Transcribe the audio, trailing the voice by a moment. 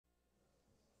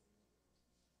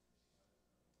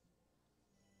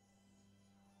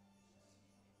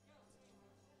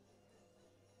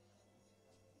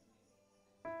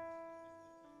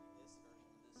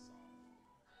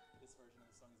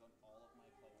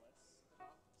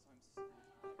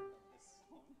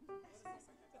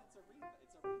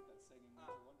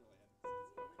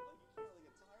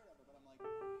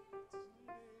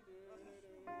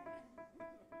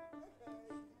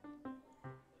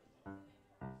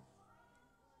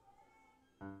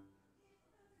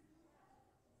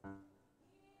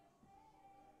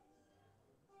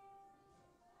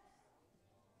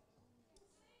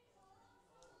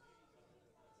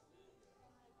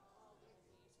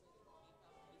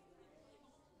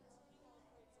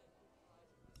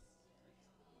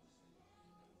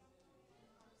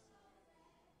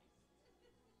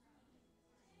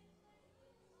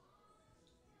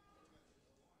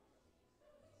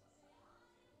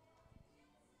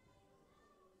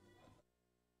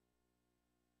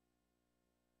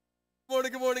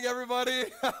Good morning, everybody.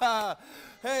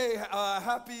 Hey,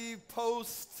 happy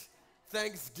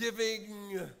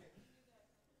post-Thanksgiving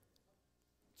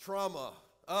trauma.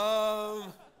 At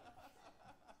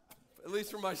least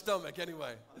for my stomach,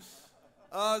 anyway.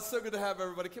 It's so good to have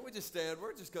everybody. Can we just stand?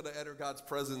 We're just going to enter God's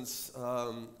presence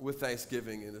with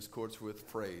thanksgiving in His courts with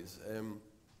praise. And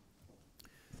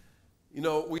you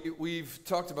know, we've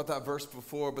talked about that verse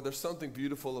before, but there's something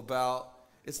beautiful about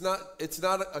it's not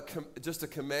just a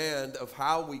command of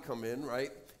how we come in,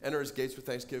 right? Enter His gates with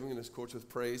thanksgiving and His courts with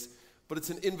praise, but it's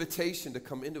an invitation to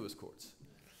come into His courts.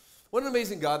 What an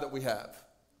amazing God that we have,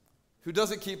 who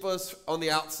doesn't keep us on the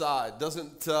outside,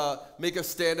 doesn't make us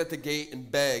stand at the gate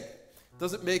and beg,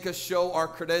 doesn't make us show our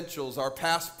credentials, our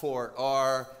passport,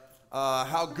 our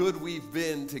how good we've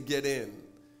been to get in.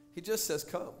 He just says,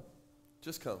 come.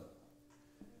 Just come.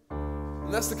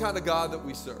 And that's the kind of God that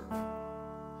we serve.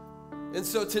 And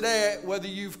so today, whether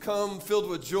you've come filled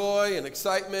with joy and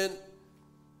excitement,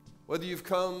 whether you've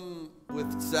come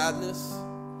with sadness,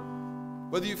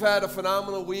 whether you've had a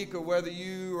phenomenal week or whether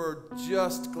you are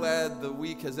just glad the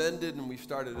week has ended and we've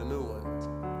started a new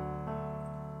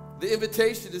one, the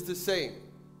invitation is the same.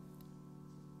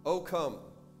 Oh, come.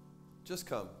 Just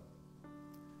come.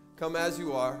 Come as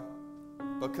you are,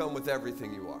 but come with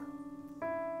everything you are.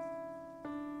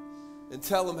 And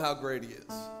tell Him how great He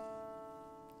is.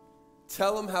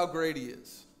 Tell Him how great He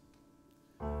is.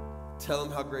 Tell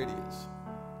Him how great He is.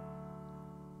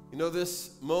 You know,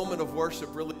 this moment of worship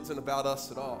really isn't about us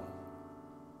at all.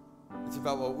 It's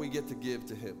about what we get to give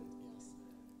to Him.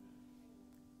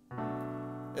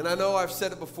 And I know I've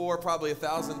said it before probably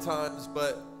 1,000 times,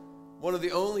 but one of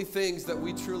the only things that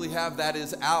we truly have that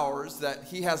is ours, that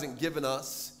He hasn't given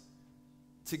us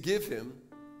to give Him,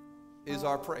 is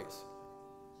our praise.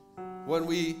 When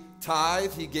we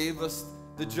tithe, He gave us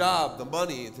the job, the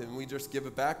money, and we just give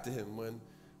it back to Him. When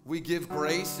we give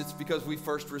grace, it's because we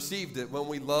first received it. When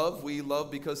we love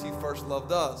because He first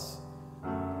loved us.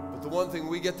 But the one thing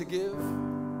we get to give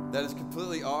that is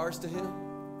completely ours to Him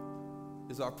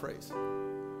is our praise.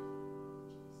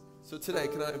 So today,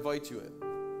 can I invite you in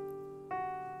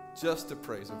just to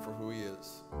praise Him for who He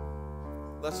is?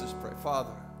 Let's just pray.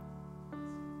 Father,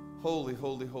 holy,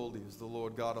 holy, holy is the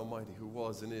Lord God Almighty, who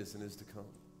was and is to come.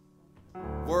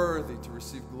 Worthy to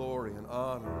receive glory and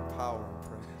honor and power and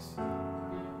praise.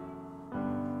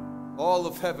 All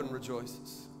of heaven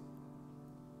rejoices.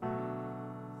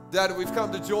 Daddy, we've come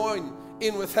to join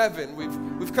in with heaven.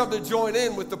 We've come to join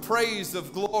in with the praise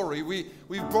of glory.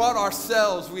 We've brought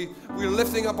ourselves. We're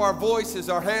lifting up our voices,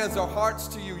 our hands, our hearts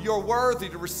to You. You're worthy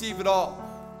to receive it all.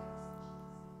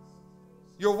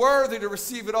 You're worthy to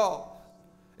receive it all.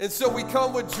 And so we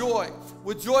come with joy,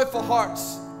 with joyful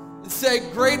hearts, and say,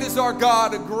 great is our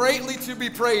God and greatly to be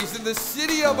praised. In the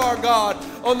city of our God,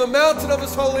 on the mountain of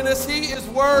His holiness, He is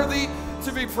worthy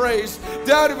to be praised.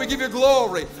 Daddy, we give You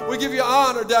glory. We give You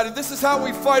honor, Daddy. This is how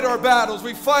we fight our battles.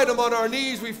 We fight them on our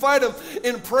knees. We fight them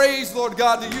in praise, Lord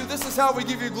God, to You. This is how we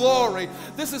give You glory.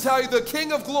 This is how the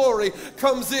King of glory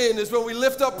comes in, is when we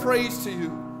lift up praise to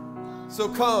You. So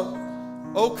come.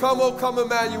 Oh, come,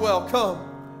 Emmanuel. Come.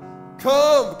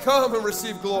 Come and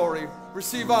receive glory.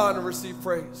 Receive honor, receive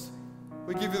praise.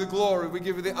 We give You the glory. We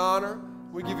give You the honor.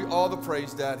 We give You all the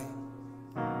praise, Daddy.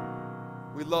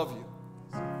 We love You.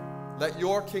 Let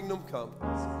Your kingdom come.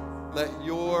 Let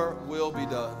Your will be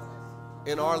done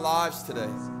in our lives today,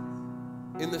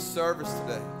 in the service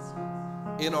today,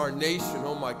 in our nation,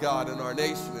 oh my God, in our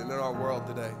nation and in our world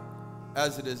today,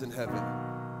 as it is in heaven.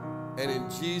 And in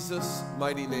Jesus'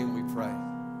 mighty name we pray.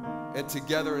 And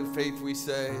together in faith we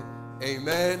say,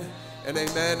 amen. And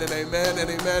amen, and amen, and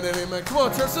amen, and amen. Come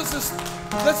on, church, let's just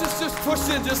push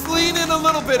in. Just lean in a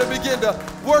little bit and begin to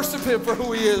worship Him for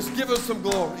who He is. Give Him some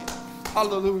glory.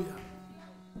 Hallelujah.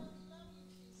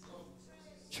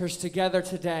 Church, together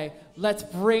today, let's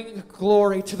bring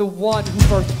glory to the one who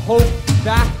brought hope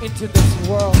back into this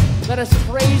world. Let us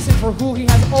praise Him for who He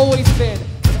has always been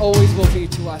and always will be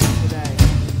to us today.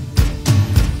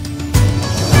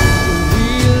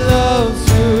 We love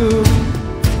to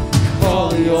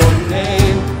call Your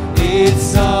name. It's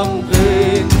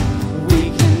something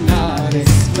we cannot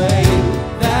explain.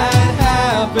 That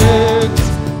happens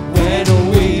when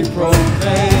we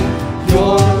proclaim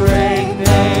Your great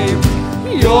name,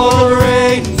 Your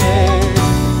great name.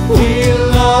 We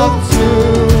love to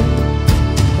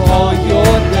call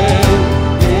Your name.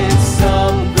 It's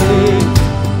something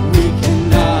we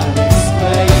cannot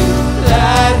explain.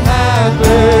 That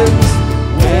happens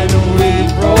when we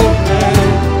proclaim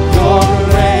Your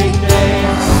great name.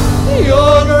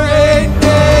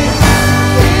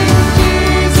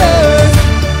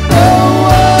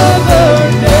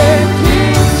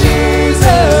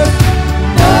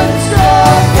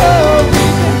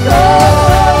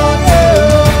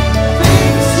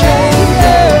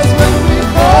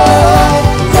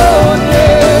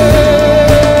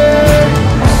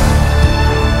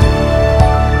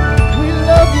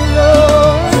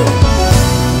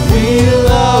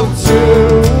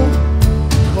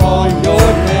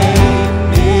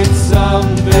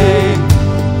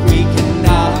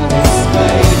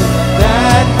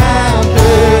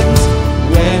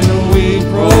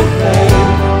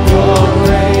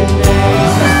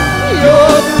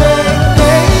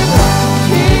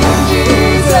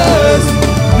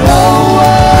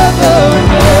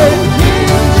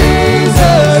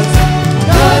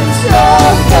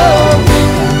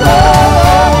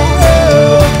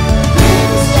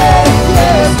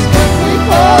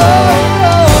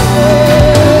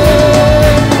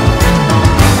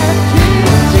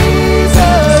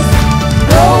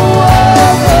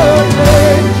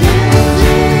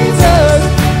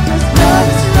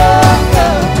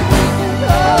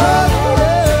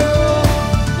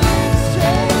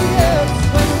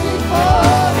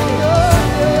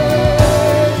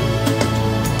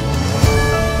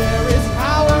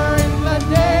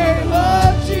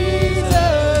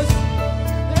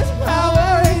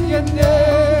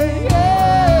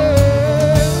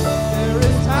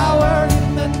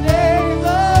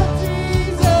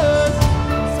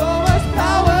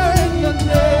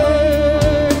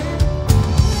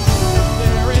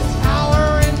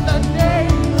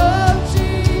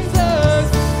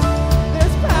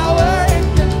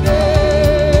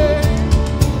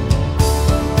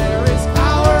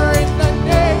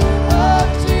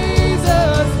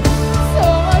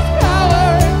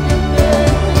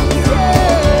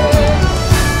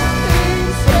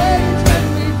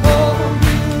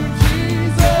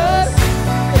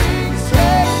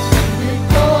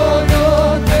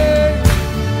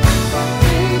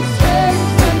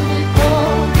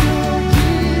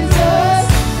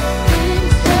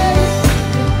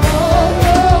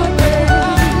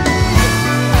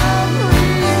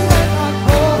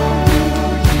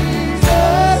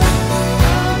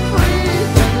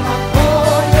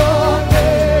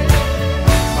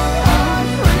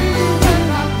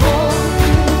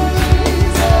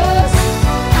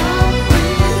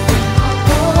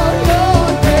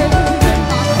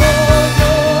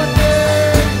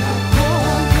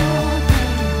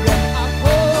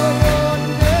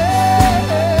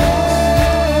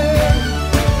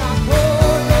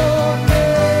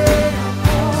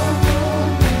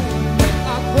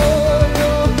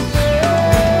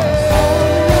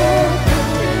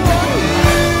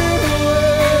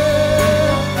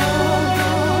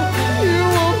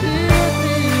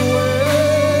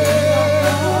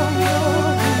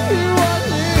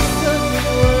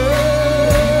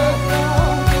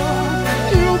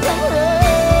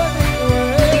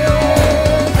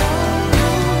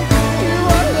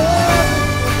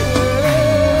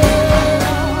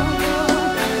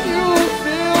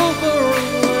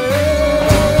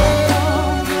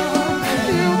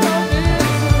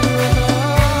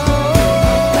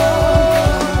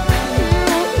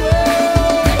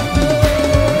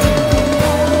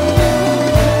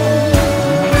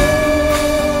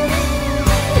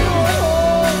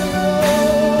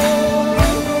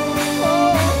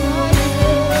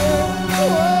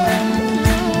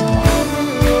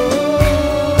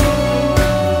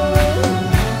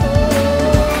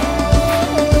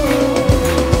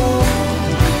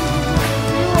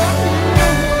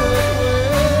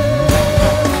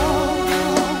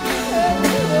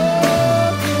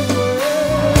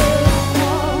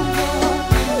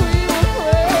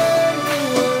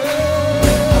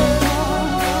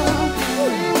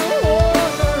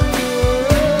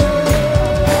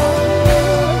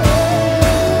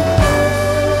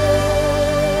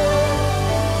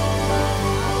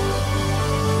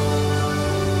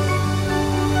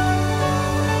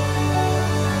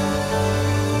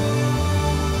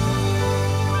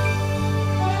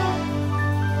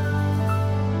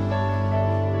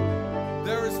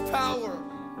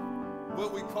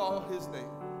 his name.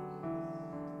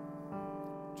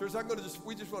 Church, I'm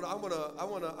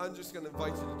just gonna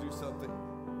invite you to do something.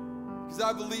 Because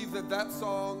I believe that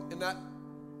song and that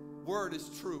word is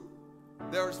true.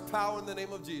 There is power in the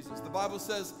name of Jesus. The Bible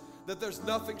says that there's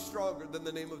nothing stronger than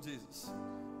the name of Jesus.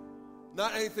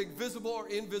 Not anything visible or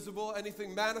invisible,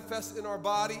 anything manifest in our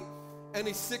body,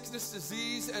 any sickness,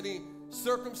 disease, any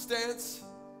circumstance,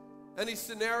 any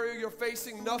scenario you're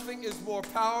facing, nothing is more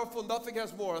powerful, nothing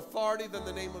has more authority than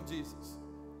the name of Jesus.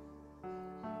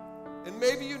 And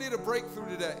maybe you need a breakthrough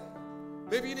today.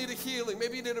 Maybe you need a healing.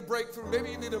 Maybe you need a breakthrough.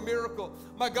 Maybe you need a miracle.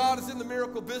 My God is in the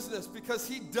miracle business because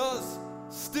he does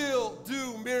still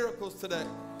do miracles today.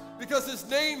 Because his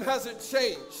name hasn't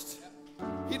changed.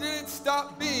 He didn't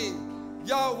stop being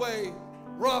Yahweh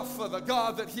Rapha, the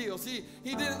God that heals. He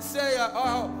didn't say,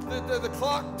 the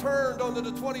clock turned onto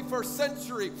the 21st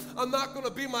century. I'm not going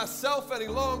to be myself any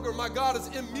longer. My God is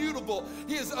immutable.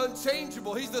 He is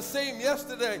unchangeable. He's the same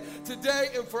yesterday, today,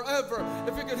 and forever.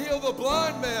 If he could heal the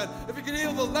blind man, if he could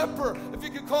heal the leper, if he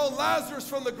could call Lazarus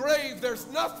from the grave, there's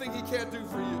nothing he can't do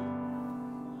for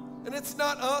you. And it's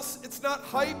not us, it's not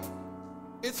hype,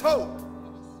 it's hope.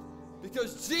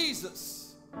 Because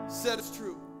Jesus said it's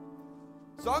true.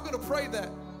 So I'm going to pray that.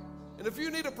 And if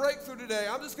you need a breakthrough today,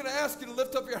 I'm just going to ask you to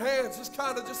lift up your hands, just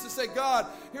to say, God,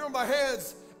 here are my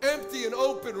hands, empty and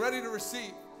open, ready to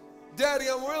receive. Daddy,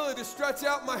 I'm willing to stretch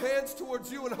out my hands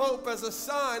towards you in hope as a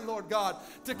sign, Lord God,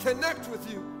 to connect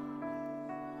with you.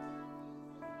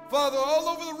 Father, all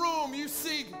over the room you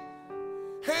see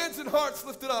hands and hearts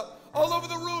lifted up. All over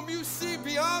the room you see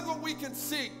beyond what we can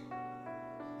see.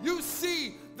 You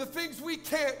see the things we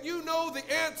can't. You know the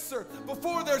answer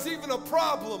before there's even a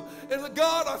problem. And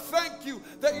God, I thank you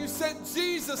that you sent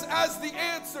Jesus as the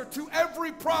answer to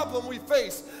every problem we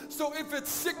face. So if it's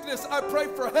sickness, I pray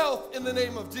for health in the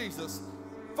name of Jesus.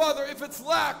 Father, if it's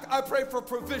lack, I pray for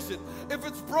provision. If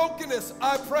it's brokenness,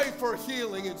 I pray for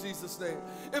healing in Jesus' name.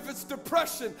 If it's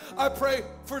depression, I pray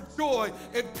for joy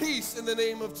and peace in the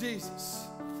name of Jesus.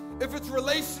 If it's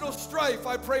relational strife,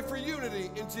 I pray for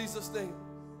unity in Jesus' name.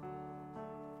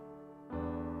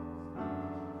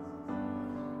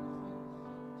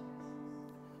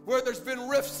 Where there's been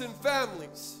rifts in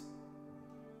families,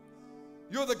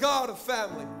 you're the God of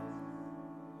family.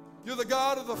 You're the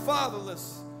God of the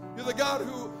fatherless. You're the God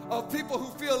of people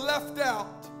who feel left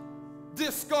out,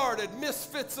 discarded,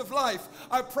 misfits of life.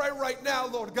 I pray right now,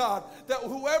 Lord God, that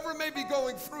whoever may be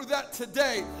going through that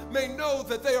today may know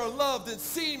that they are loved and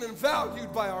seen and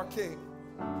valued by our King.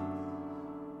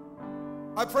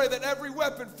 I pray that every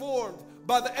weapon formed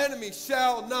by the enemy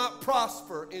shall not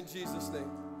prosper in Jesus'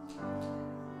 name.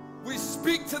 We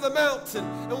speak to the mountain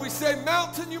and we say,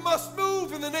 mountain, you must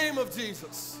move in the name of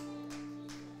Jesus.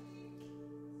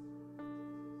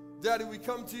 Daddy, we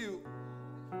come to you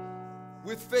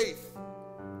with faith.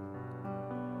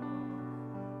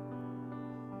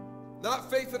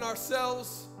 Not faith in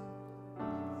ourselves,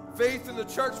 faith in the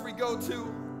church we go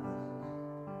to,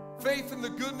 faith in the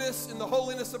goodness and the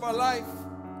holiness of our life.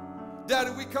 Daddy,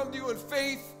 we come to you in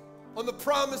faith on the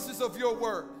promises of your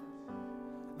word.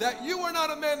 That you are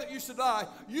not a man that you should lie.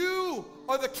 You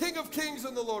are the King of kings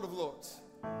and the Lord of lords.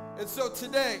 And so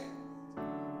today,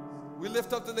 we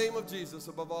lift up the name of Jesus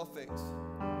above all things,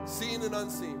 seen and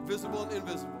unseen, visible and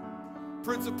invisible.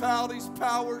 Principalities,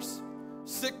 powers,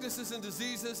 sicknesses and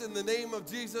diseases, in the name of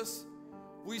Jesus,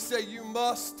 we say you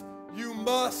must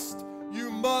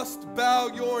bow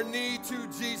your knee to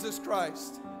Jesus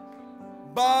Christ.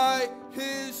 By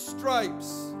his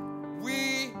stripes,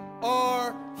 we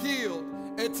are healed.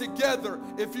 And together,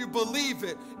 if you believe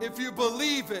it,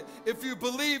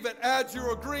 add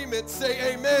your agreement,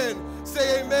 say amen,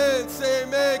 say amen, say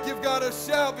amen. Give God a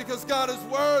shout because God is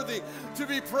worthy to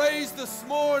be praised this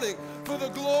morning for the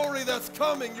glory that's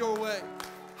coming your way.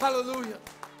 Hallelujah.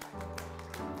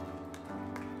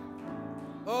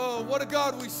 Oh, what a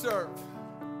God we serve.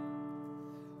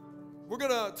 We're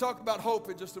going to talk about hope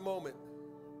in just a moment.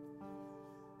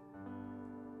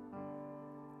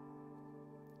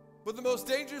 But the most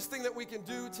dangerous thing that we can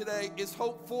do today is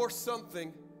hope for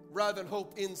something rather than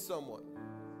hope in someone.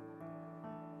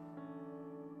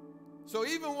 So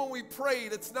even when we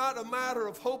prayed, it's not a matter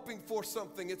of hoping for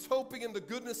something. It's hoping in the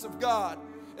goodness of God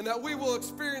and that we will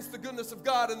experience the goodness of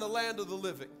God in the land of the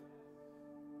living.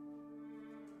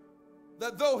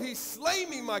 That though he slay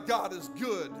me, my God is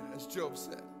good, as Job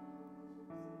said.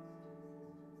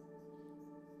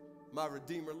 My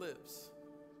Redeemer lives.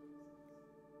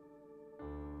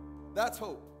 That's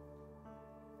hope.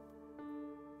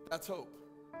 That's hope.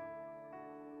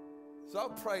 So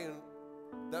I'm praying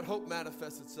that hope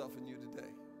manifests itself in you today.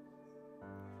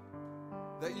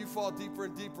 That you fall deeper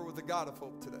and deeper with the God of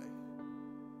hope today.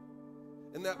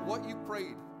 And that what you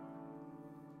prayed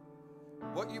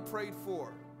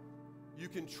for, you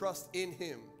can trust in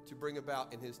him to bring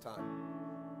about in his time.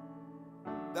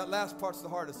 That last part's the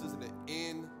hardest, isn't it?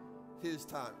 In his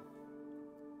time.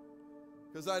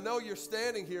 Because I know you're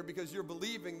standing here because you're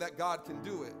believing that God can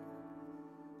do it.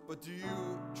 But do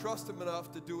you trust him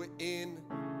enough to do it in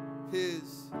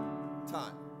his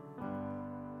time?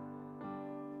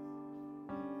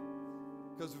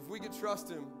 Because if we could trust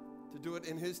him to do it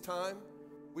in his time,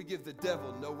 we give the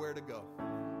devil nowhere to go.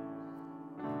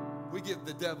 We give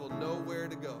the devil nowhere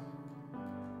to go.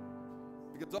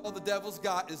 Because all the devil's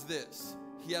got is this.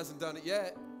 He hasn't done it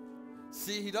yet.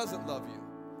 See, he doesn't love you.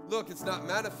 Look, it's not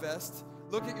manifest.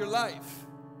 Look at your life.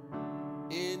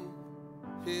 In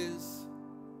his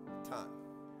time.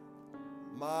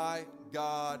 My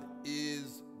God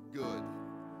is good.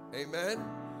 Amen?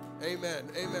 Amen.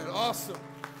 Amen. Awesome.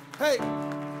 Hey,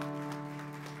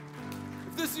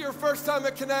 if this is your first time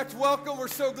at Connect, welcome. We're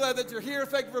so glad that you're here.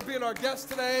 Thank you for being our guest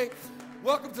today.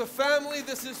 Welcome to family.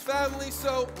 This is family.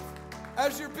 So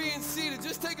as you're being seated,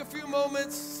 just take a few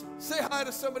moments. Say hi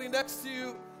to somebody next to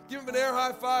you. Give them an air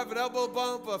high five, an elbow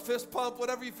bump, a fist pump,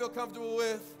 whatever you feel comfortable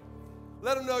with.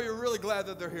 Let them know you're really glad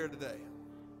that they're here today.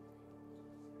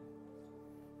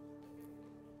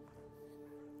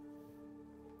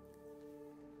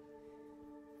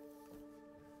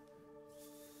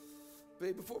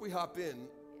 Babe, before we hop in,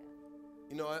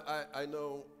 you know, I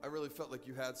know I really felt like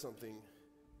you had something.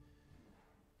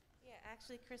 Yeah,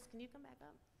 actually, Chris, can you come back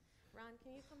up? Ron,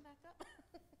 can you come back up?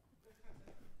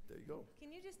 There you go. Can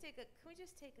we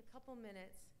just take a couple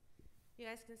minutes? You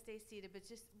guys can stay seated, but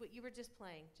just what you were just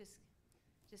playing, just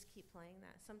keep playing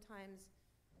that. Sometimes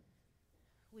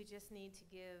we just need to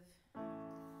give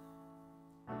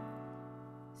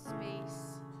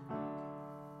space.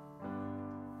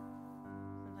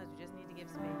 Sometimes we just need to give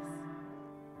space.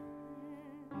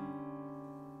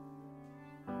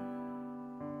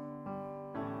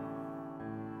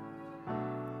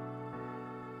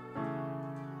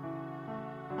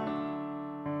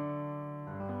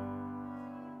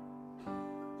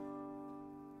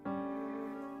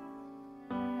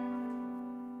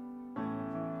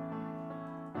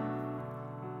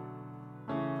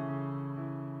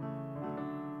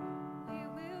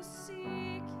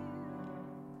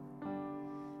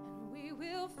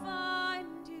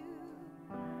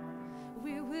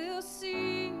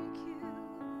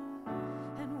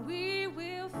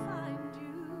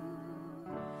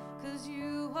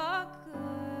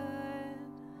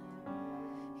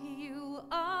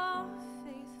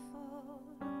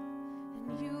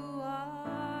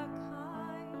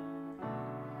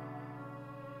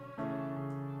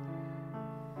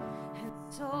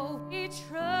 So we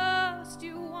trust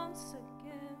you once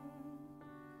again,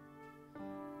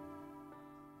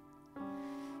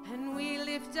 and we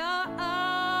lift our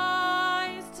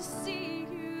eyes to see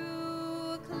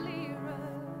you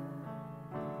clearer,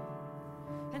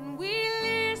 and we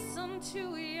listen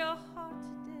to your heart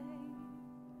today.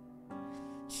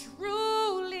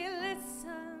 Truly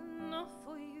listen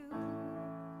for you,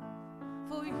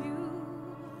 for you,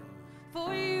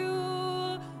 for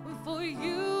you, for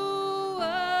you.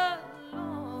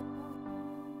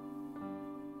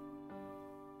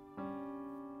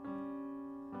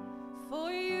 For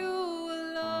you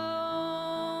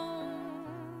alone,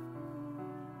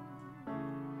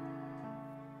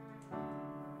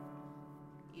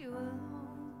 you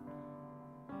alone.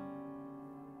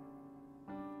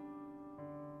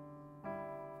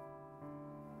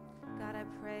 God, I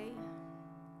pray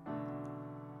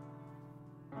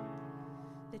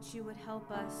that you would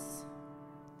help us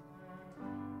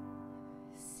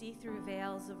see through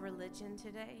veils of religion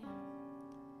today,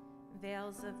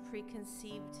 veils of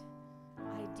preconceived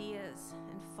ideas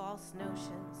and false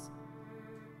notions.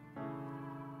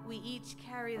 We each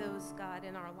carry those, God,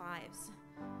 in our lives.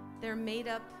 They're made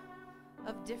up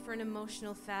of different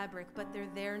emotional fabric, but they're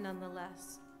there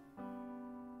nonetheless.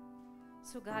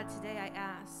 So God, today I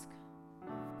ask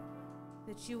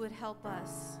that you would help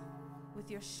us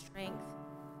with your strength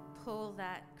pull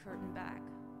that curtain back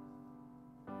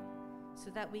so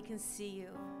that we can see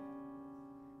you.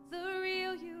 The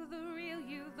real you, the real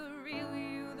you, the real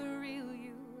you, the real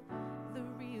you, the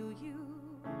real you.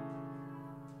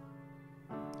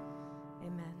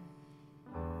 Amen.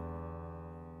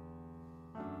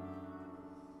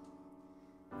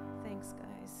 Thanks,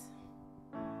 guys.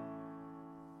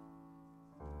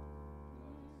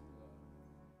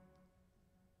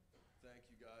 Thank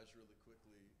you guys really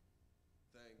quickly.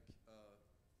 Thank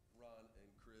Ron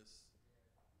and Chris,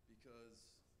 because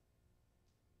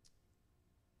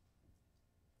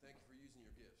thank you for using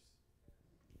your gifts.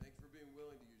 Thank you for being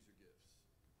willing to use your gifts.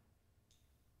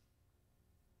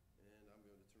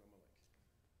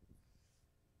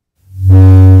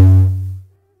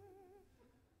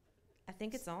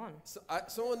 think it's on. So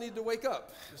someone need to wake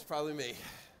up. It's probably me.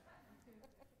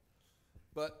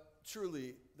 But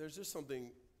truly, there's just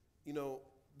something,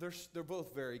 they're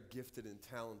both very gifted and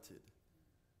talented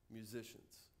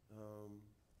musicians.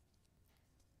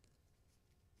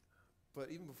 But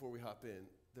even before we hop in,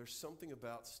 there's something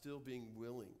about still being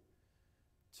willing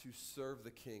to serve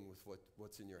the King with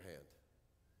what's in your hand,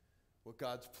 what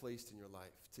God's placed in your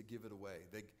life, to give it away.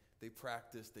 They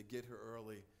practice, they get here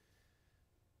early.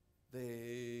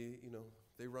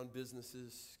 They run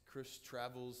businesses. Chris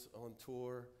travels on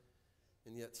tour,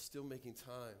 and yet still making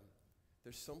time.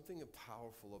 There's something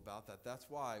powerful about that. That's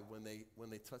why when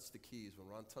they touch the keys, when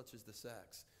Ron touches the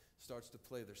sax, starts to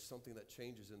play, there's something that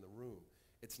changes in the room.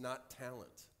 It's not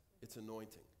talent, it's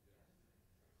anointing.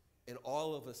 And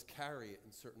all of us carry it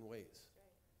in certain ways.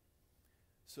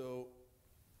 So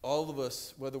all of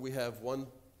us, whether we have one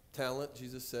talent,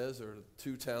 Jesus says, or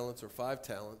 2 talents or 5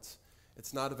 talents,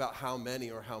 it's not about how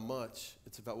many or how much.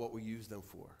 It's about what we use them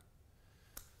for.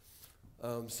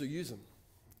 So use them.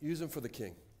 Use them for the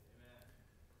King.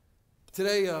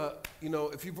 Today,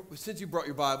 since you brought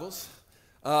your Bibles,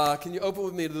 can you open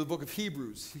with me to the book of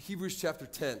Hebrews, Hebrews chapter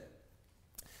 10.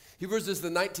 Hebrews is the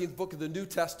 19th book of the New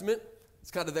Testament. It's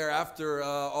kind of there after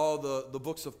all the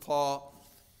books of Paul.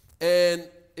 And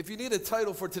if you need a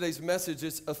title for today's message,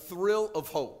 it's A Thrill of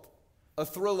Hope. A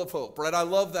Thrill of Hope, right? I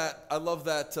love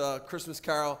that Christmas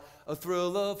carol. A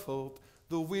thrill of hope,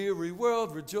 the weary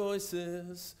world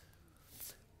rejoices.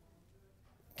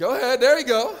 Go ahead, there you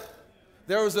go.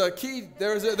 There was a key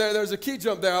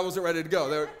jump there. I wasn't ready to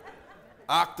go.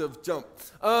 Octave jump.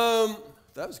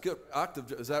 That was good.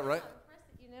 Octave, is that right?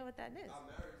 You know what that is. I'm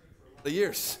married to you for a lot of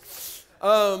years.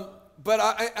 But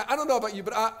I don't know about you,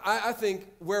 but I think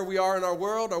where we are in our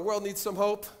world needs some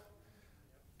hope.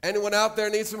 Anyone out there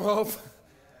needs some hope?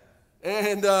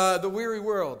 And the weary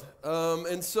world.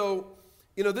 And so,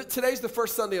 today's the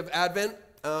first Sunday of Advent.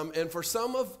 And for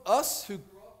some of us who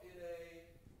grew up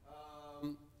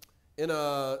in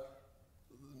a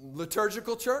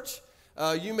liturgical church,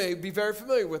 you may be very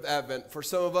familiar with Advent. For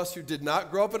some of us who did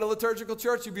not grow up in a liturgical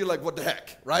church, you'd be like, what the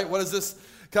heck, right? What is this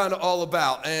kind of all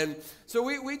about? And so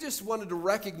we just wanted to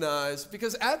recognize,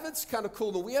 because Advent's kind of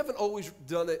cool, and we haven't always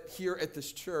done it here at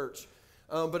this church,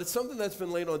 but it's something that's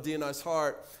been laid on D&I's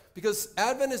heart, because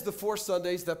Advent is the 4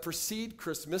 Sundays that precede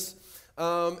Christmas,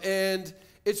 and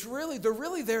they're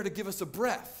really there to give us a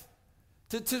breath,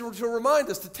 to remind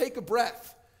us to take a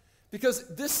breath. Because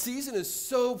this season is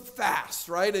so fast,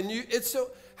 right? And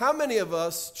how many of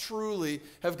us truly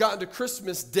have gotten to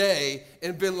Christmas Day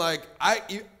and been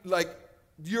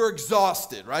you're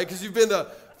exhausted, right? Because you've been to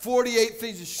 48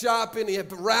 things, you're shopping, and you've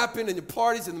been wrapping, and your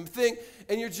parties, and the thing,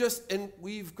 and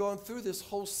we've gone through this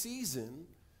whole season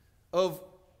of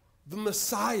the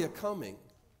Messiah coming,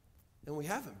 and we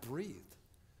haven't breathed.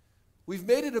 We've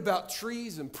made it about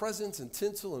trees and presents and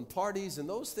tinsel and parties, and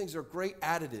those things are great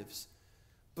additives.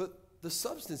 But the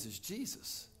substance is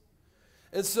Jesus.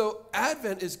 And so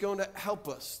Advent is going to help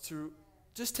us to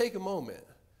just take a moment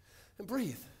and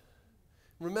breathe.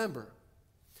 Remember.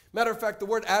 Matter of fact, the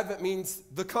word Advent means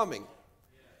the coming.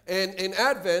 And in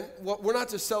Advent, we're not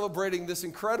just celebrating this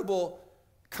incredible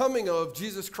coming of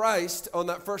Jesus Christ on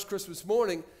that first Christmas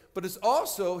morning, but it's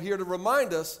also here to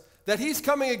remind us that he's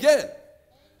coming again.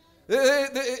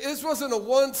 This wasn't a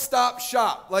one-stop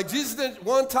shop. Like Jesus didn't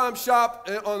one-time shop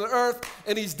on the earth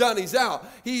and he's done, he's out.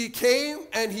 He came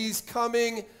and he's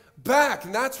coming back.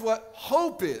 And that's what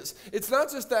hope is. It's not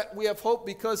just that we have hope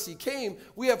because he came.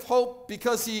 We have hope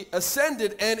because he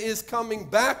ascended and is coming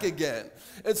back again.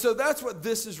 And so that's what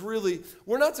this is really.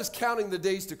 We're not just counting the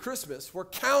days to Christmas. We're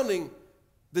counting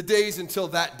the days until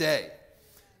that day.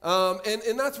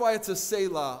 And that's why it's a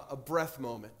Selah, a breath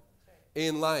moment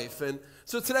in life. And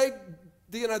so today,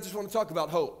 Dee and I just want to talk about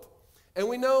hope. And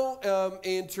we know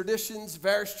in traditions,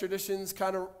 various traditions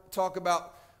kind of talk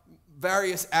about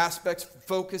various aspects,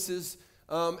 focuses.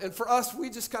 And for us, we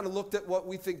just kind of looked at what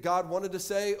we think God wanted to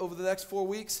say over the next 4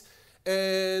 weeks.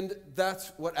 And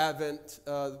that's what Advent,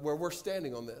 where we're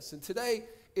standing on this. And today,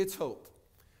 it's hope.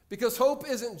 Because hope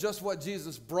isn't just what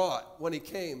Jesus brought when he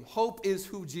came. Hope is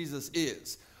who Jesus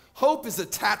is. Hope is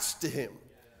attached to him.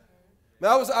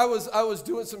 Now, I was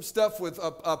doing some stuff with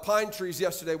pine trees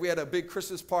yesterday. We had a big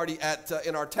Christmas party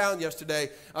in our town yesterday.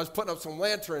 I was putting up some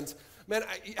lanterns. Man,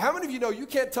 how many of you know you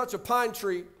can't touch a pine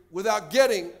tree without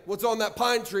getting what's on that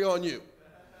pine tree on you?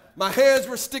 My hands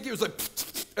were sticky. It was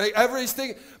like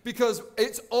everything, because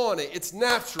it's on it. It's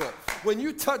natural. When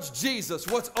you touch Jesus,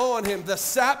 what's on him, the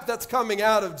sap that's coming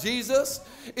out of Jesus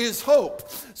is hope.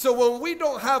 So when we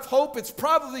don't have hope, it's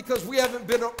probably because we haven't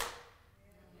been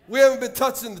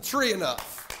touching the tree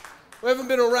enough. We haven't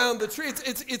been around the tree.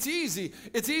 It's easy.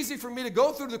 It's easy for me to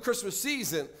go through the Christmas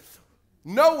season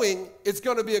knowing it's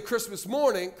going to be a Christmas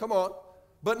morning, come on,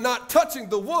 but not touching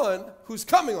the one who's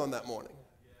coming on that morning.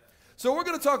 So we're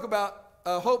going to talk about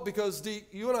hope because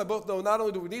you and I both know not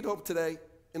only do we need hope today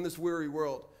in this weary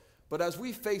world, but as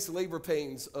we face labor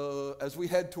pains, as we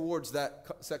head towards that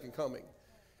second coming,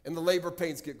 and the labor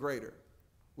pains get greater,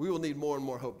 we will need more and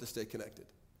more hope to stay connected.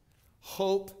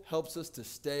 Hope helps us to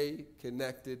stay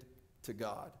connected to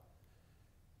God.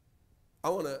 I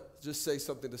want to just say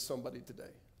something to somebody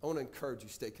today. I want to encourage you,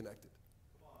 stay connected.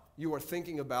 You are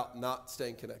thinking about not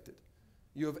staying connected.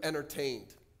 You have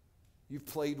entertained. You've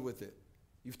played with it.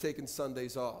 You've taken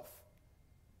Sundays off.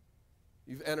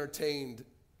 You've entertained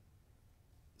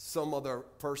some other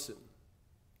person.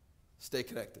 Stay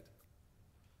connected.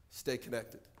 Stay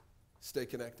connected. Stay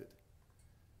connected.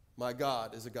 My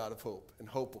God is a God of hope, and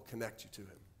hope will connect you to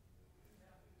him.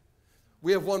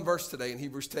 We have one verse today in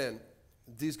Hebrews 10.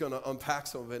 Dee's going to unpack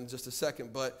some of it in just a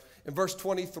second, but in verse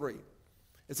 23,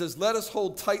 it says, let us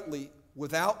hold tightly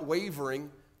without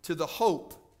wavering to the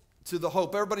hope.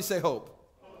 Everybody say hope.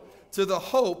 To the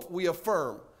hope we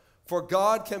affirm, for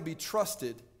God can be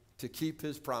trusted to keep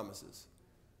his promises.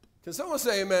 Can someone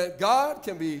say amen? God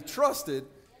can be trusted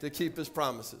to keep his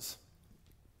promises.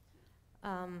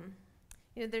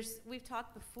 We've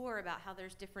talked before about how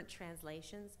there's different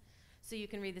translations. So you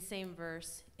can read the same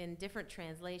verse in different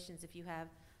translations if you have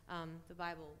the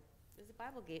Bible. Is it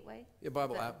Bible Gateway? Yeah,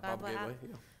 Bible app. Bible Gateway,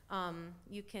 yeah.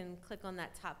 You can click on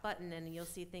that top button and you'll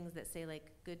see things that say like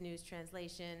Good News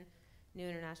Translation, New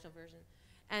International Version.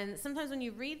 And sometimes when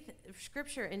you read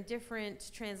scripture in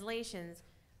different translations,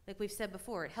 like we've said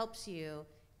before, it helps you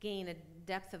gain a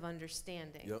depth of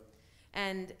understanding. Yep.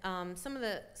 And some of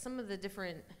the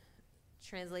different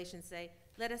translations say,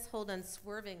 let us hold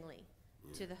unswervingly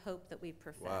to the hope that we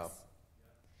profess. Wow.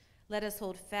 Let us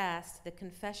hold fast the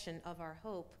confession of our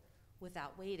hope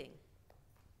without waiting.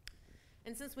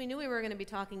 And since we knew we were going to be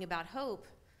talking about hope,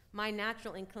 my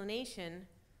natural inclination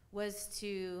was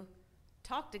to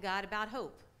talk to God about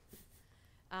hope.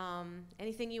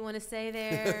 Anything you want to say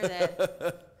there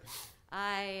that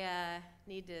I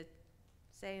need to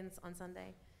say on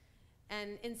Sunday?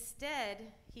 And instead,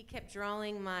 he kept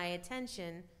drawing my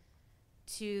attention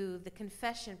to the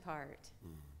confession part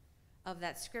of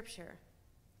that scripture,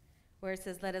 where it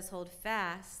says, let us hold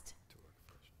fast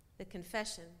the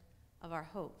confession of our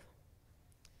hope.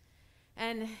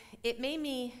 And it made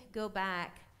me go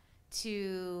back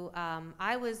to,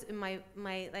 I was in my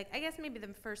I guess maybe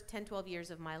the first 10, 12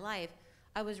 years of my life,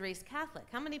 I was raised Catholic.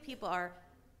 How many people are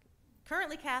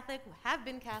currently Catholic, have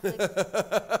been Catholic?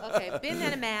 Okay, been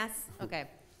at a mass. Okay.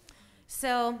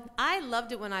 So I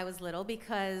loved it when I was little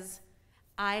because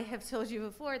I have told you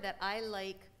before that I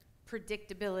like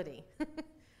predictability.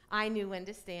 I knew when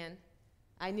to stand.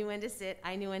 I knew when to sit.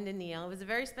 I knew when to kneel. It was a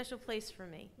very special place for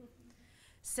me.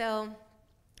 So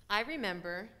I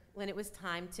remember when it was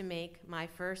time to make my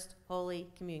first Holy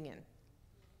Communion.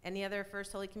 Any other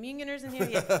first Holy Communioners in here?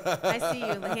 Yeah, I see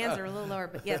you. The hands are a little lower,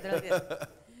 but yeah, they're like this.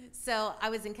 So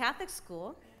I was in Catholic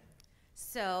school.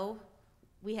 So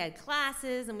we had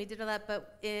classes and we did all that,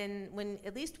 but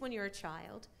at least when you're a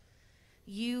child,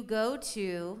 you go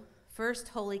to First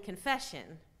Holy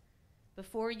Confession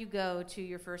before you go to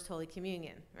your First Holy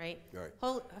Communion, right? Right.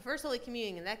 First Holy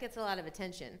Communion, that gets a lot of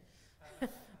attention.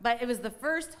 But it was the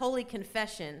First Holy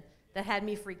Confession that had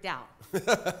me freaked out.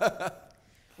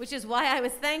 Which is why I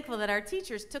was thankful that our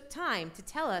teachers took time to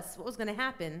tell us what was going to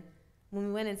happen when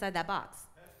we went inside that box.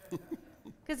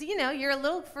 Because, you're a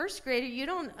little first grader. You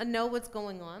don't know what's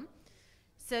going on.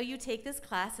 So you take this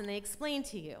class, and they explain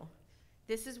to you,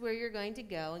 this is where you're going to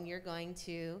go, and you're going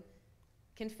to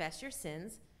confess your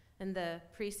sins. And the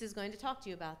priest is going to talk to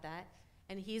you about that.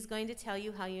 And he's going to tell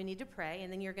you how you need to pray.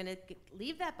 And then you're going to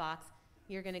leave that box.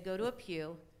 You're going to go to a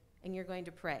pew, and you're going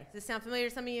to pray. Does this sound familiar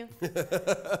to some of you?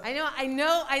 I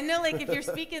know, like, if you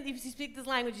speak this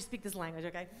language, you speak this language,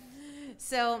 okay?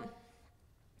 So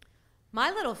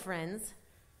my little friends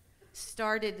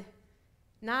started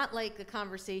not like a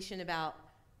conversation about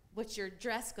what's your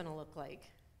dress going to look like,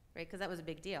 right? Because that was a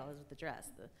big deal, was with the dress.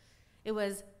 It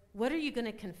was, what are you going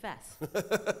to confess?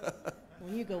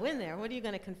 When you go in there, what are you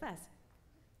going to confess?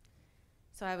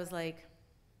 So I was like,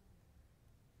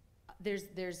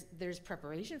 there's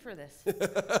preparation for this.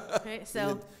 Right?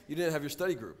 So you didn't have your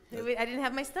study group. I didn't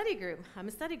have my study group. I'm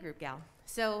a study group gal.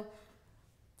 So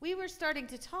we were starting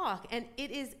to talk, and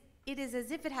it is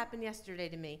as if it happened yesterday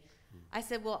to me. I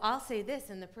said, well, I'll say this,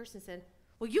 and the person said,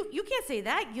 well, you can't say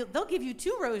that. They'll give you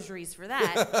 2 rosaries for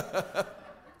that.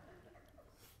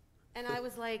 And I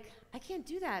was like, I can't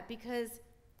do that because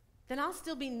then I'll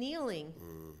still be kneeling,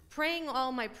 praying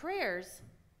all my prayers,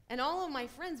 and all of my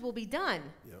friends will be done.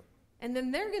 Yep. And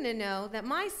then they're going to know that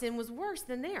my sin was worse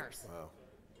than theirs. Wow.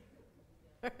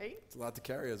 Right? It's a lot to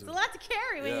carry as It's a lot to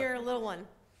carry when you're a little one.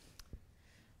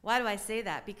 Why do I say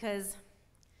that? Because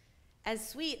as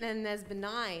sweet and as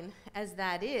benign as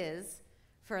that is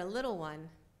for a little one,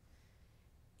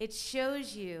 it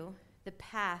shows you the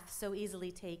path so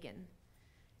easily taken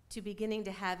to beginning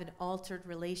to have an altered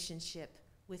relationship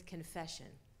with confession.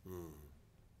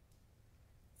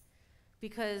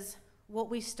 Because what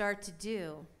we start to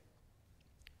do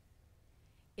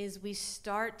is we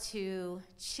start to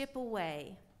chip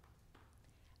away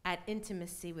at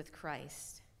intimacy with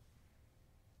Christ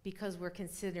because we're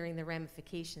considering the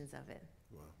ramifications of it.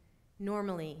 Wow.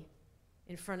 Normally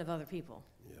in front of other people.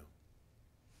 Yeah.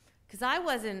 Because I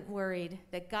wasn't worried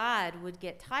that God would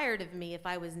get tired of me if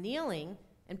I was kneeling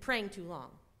and praying too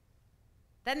long.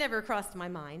 That never crossed my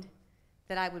mind,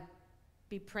 that I would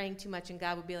be praying too much and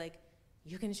God would be like,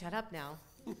 you can shut up now.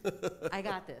 I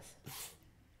got this.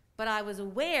 But I was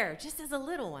aware, just as a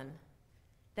little one,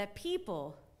 that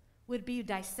people would be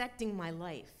dissecting my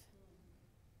life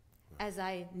as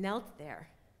I knelt there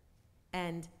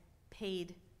and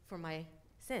paid for my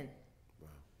sin. Wow.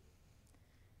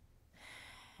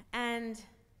 And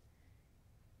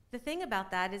the thing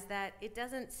about that is that it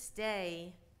doesn't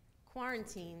stay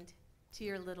quarantined to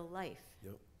your little life.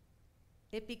 Yep.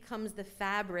 It becomes the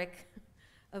fabric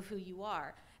of who you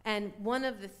are. And one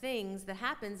of the things that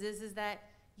happens is that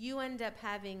you end up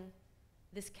having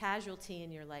this casualty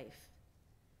in your life.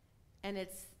 And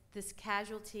it's this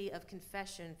casualty of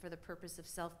confession for the purpose of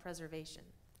self-preservation.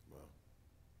 Wow.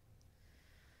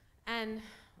 And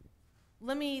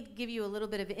let me give you a little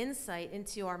bit of insight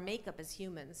into our makeup as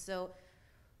humans. So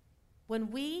when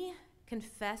we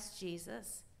confess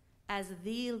Jesus as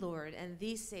the Lord and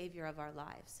the Savior of our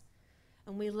lives,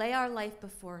 and we lay our life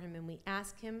before him and we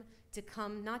ask him to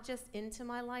come not just into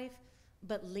my life,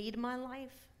 but lead my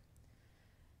life,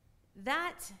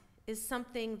 that is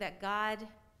something that God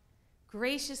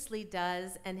graciously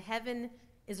does, and heaven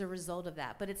is a result of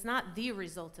that. But it's not the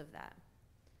result of that,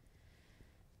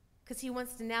 because he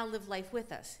wants to now live life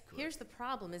with us. Correct. Here's the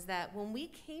problem, is that when we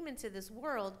came into this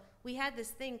world, we had this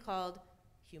thing called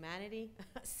humanity,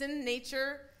 sin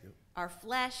nature, Yep. our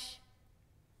flesh,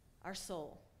 our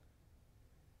soul.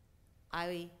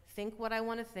 I think what I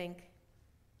want to think,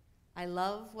 I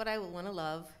love what I want to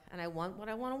love, and I want what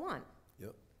I want to want.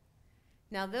 Yep.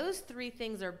 Now, those three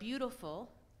things are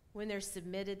beautiful when they're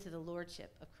submitted to the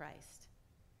lordship of Christ.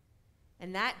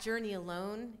 And that journey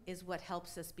alone is what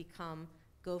helps us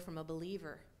go from a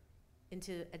believer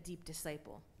into a deep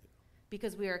disciple.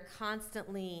 Because we are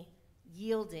constantly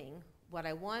yielding what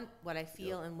I want, what I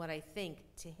feel, and what I think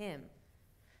to him,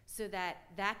 so that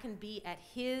that can be at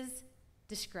his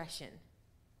discretion.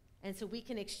 And so we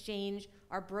can exchange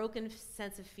our broken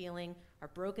sense of feeling, our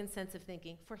broken sense of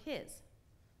thinking for his.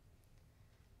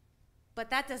 But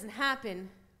that doesn't happen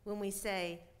when we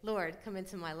say, Lord, come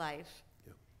into my life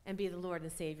and be the Lord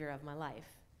and Savior of my life.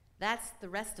 That's the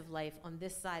rest of life on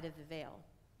this side of the veil.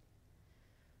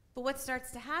 But what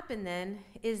starts to happen then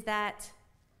is that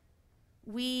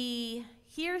we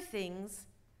hear things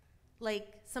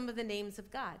like some of the names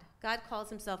of God. God calls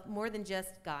himself more than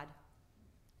just God.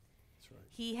 That's right.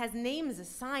 He has names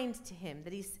assigned to him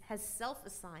that he has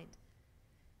self-assigned,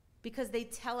 because they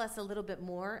tell us a little bit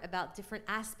more about different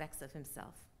aspects of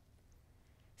himself.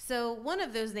 So one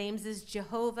of those names is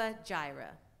Jehovah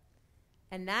Jireh,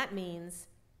 and that means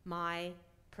my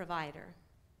provider.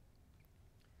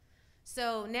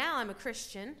 So now I'm a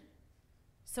Christian,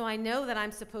 so I know that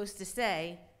I'm supposed to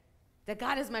say that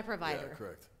God is my provider. Yeah,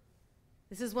 correct.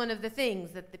 This is one of the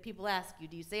things that the people ask you.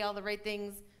 Do you say all the right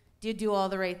things? Do you do all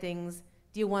the right things?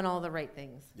 Do you want all the right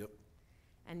things? Yep.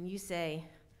 And you say,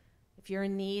 if you're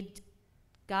in need,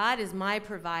 God is my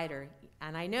provider.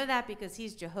 And I know that because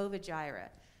he's Jehovah Jireh.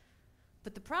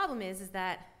 But the problem is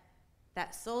that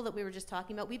soul that we were just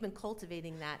talking about, we've been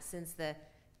cultivating that since the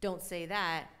don't say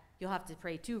that, you'll have to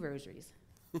pray 2 rosaries.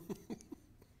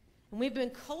 And we've been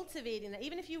cultivating that.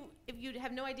 Even if you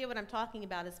have no idea what I'm talking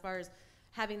about as far as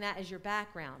having that as your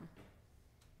background,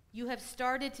 you have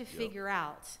started to figure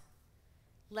out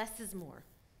less is more.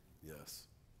 Yes.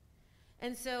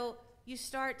 And so you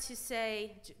start to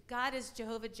say, God is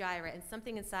Jehovah Jireh, and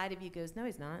something inside of you goes, no,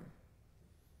 he's not.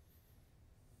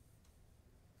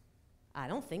 I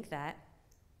don't think that,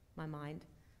 my mind.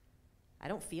 I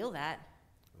don't feel that,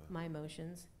 my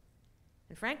emotions.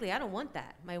 And frankly, I don't want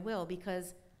that, my will,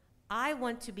 because I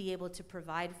want to be able to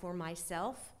provide for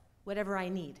myself whatever I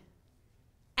need,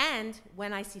 and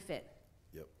when I see fit.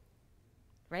 Yep.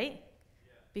 Right?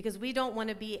 because we don't want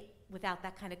to be without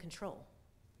that kind of control.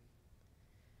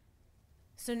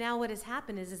 So now what has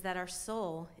happened is that our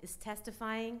soul is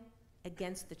testifying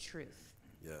against the truth.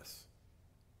 Yes.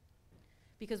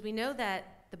 Because we know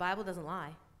that the Bible doesn't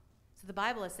lie. So the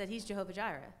Bible has said he's Jehovah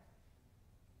Jireh.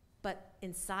 But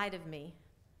inside of me,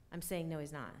 I'm saying, no,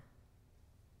 he's not.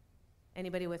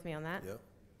 Anybody with me on that? Yep.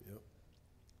 Yep.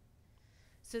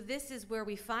 So this is where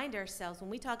we find ourselves. When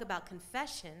we talk about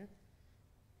confession,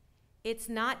 it's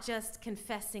not just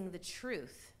confessing the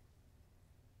truth.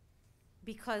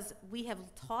 Because we have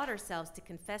taught ourselves to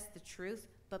confess the truth,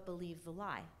 but believe the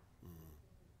lie.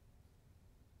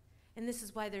 And this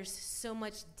is why there's so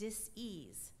much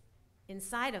dis-ease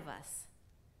inside of us.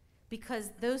 Because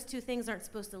those two things aren't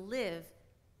supposed to live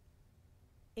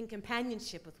in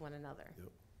companionship with one another. Yep.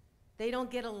 They don't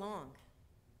get along.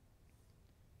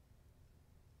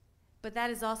 But that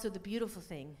is also the beautiful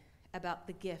thing about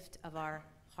the gift of our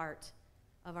heart,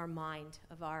 of our mind,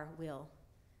 of our will.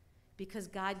 Because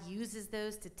God uses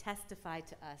those to testify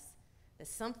to us that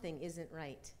something isn't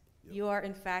right. Yep. You are,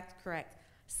 in fact, correct.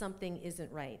 Something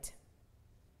isn't right.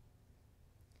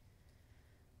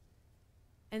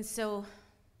 And so,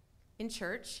 in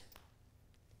church,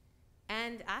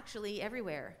 and actually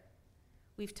everywhere,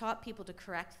 we've taught people to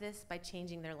correct this by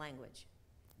changing their language.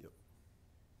 Yep.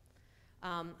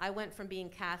 I went from being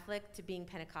Catholic to being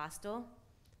Pentecostal.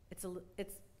 It's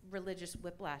religious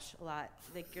whiplash a lot.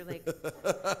 Like you're like,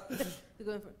 you're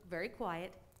going from very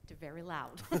quiet to very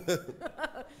loud.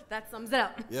 That sums it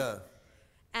up. Yeah.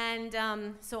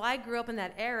 And so I grew up in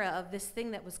that era of this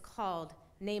thing that was called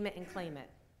name it and claim it.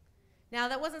 Now,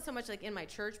 that wasn't so much like in my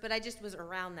church, but I just was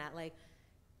around that, like,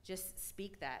 just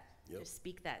speak that. Yep. Just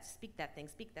speak that thing,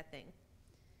 speak that thing.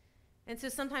 And so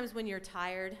sometimes when you're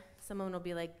tired, someone will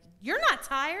be like, you're not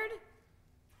tired.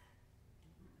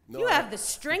 No, You have the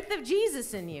strength of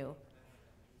Jesus in you.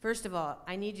 First of all,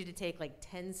 I need you to take like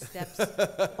 10 steps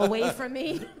away from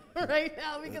me right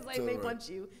now because I may punch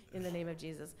you in the name of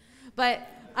Jesus. But,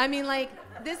 I mean, like,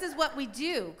 this is what we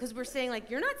do because we're saying, like,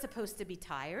 you're not supposed to be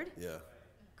tired. Yeah.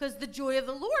 Because the joy of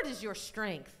the Lord is your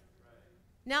strength.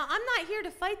 Now, I'm not here to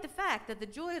fight the fact that the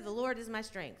joy of the Lord is my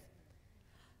strength.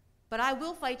 But I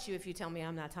will fight you if you tell me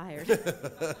I'm not tired.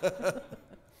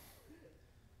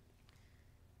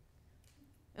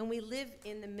 And we live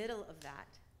in the middle of that.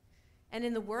 And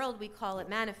in the world, we call it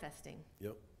manifesting.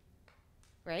 Yep.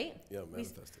 Right? Yeah,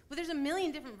 manifesting. Well, there's a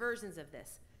million different versions of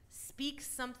this. Speak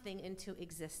something into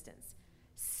existence.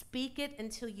 Speak it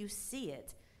until you see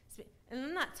it.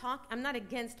 And I'm not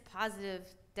against positive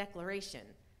declaration,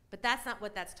 but that's not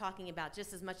what that's talking about,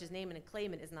 just as much as name it and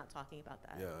claim it is not talking about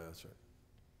that. Yeah, that's right.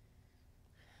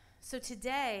 So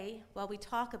today, while we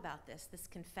talk about this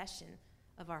confession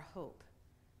of our hope,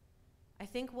 I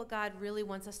think what God really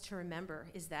wants us to remember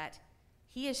is that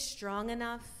he is strong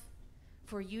enough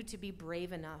for you to be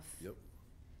brave enough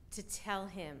to tell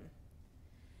him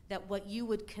that what you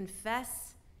would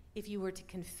confess if you were to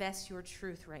confess your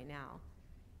truth right now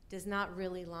does not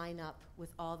really line up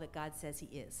with all that God says he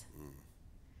is.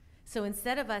 So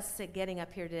instead of us getting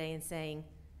up here today and saying,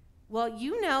 well,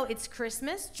 you know it's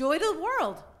Christmas, joy to the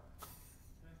world.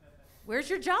 Where's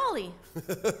your jolly?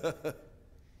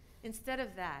 Instead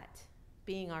of that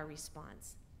being our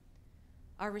response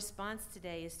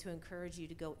today is to encourage you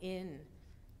to go in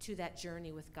to that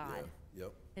journey with God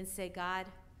and say, God,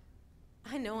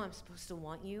 I know I'm supposed to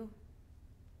want you.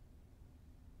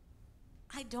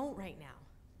 I don't right now.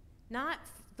 Not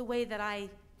the way that I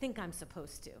think I'm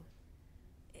supposed to.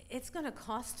 It's going to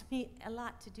cost me a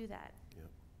lot to do that. Yep.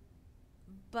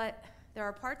 But there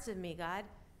are parts of me, God,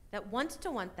 that want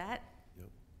to want that. Yep.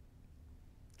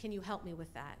 Can you help me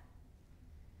with that?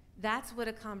 That's what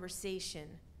a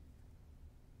conversation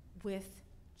with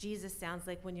Jesus sounds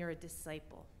like when you're a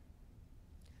disciple.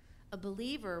 A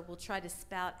believer will try to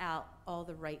spout out all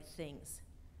the right things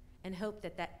and hope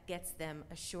that that gets them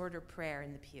a shorter prayer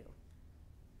in the pew.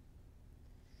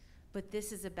 But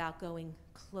this is about going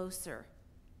closer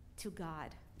to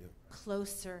God,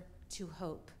 closer to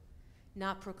hope,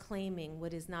 not proclaiming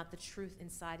what is not the truth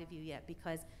inside of you yet,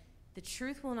 because the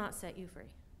truth will not set you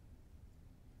free.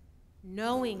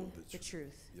 Knowing the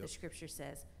truth, the scripture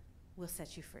says, will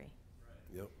set you free.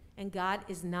 Yep. And God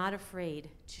is not afraid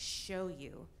to show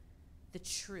you the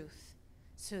truth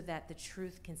so that the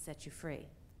truth can set you free.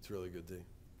 It's really good, D.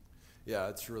 Yeah,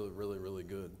 it's really, really, really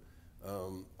good.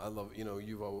 I love,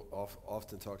 you've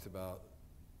often talked about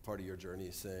part of your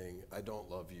journey saying, I don't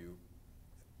love you,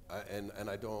 and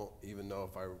I don't even know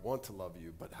if I want to love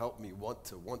you, but help me want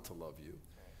to love you.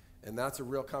 And that's a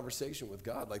real conversation with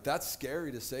God. Like, that's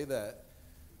scary to say that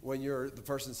when you're the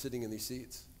person sitting in these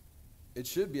seats. It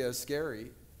should be as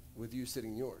scary with you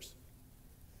sitting in yours.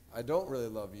 I don't really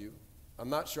love you. I'm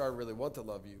not sure I really want to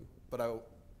love you,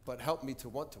 but help me to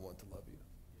want to love you.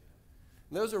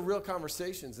 And those are real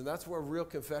conversations, and that's where real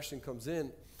confession comes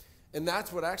in. And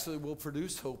that's what actually will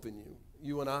produce hope in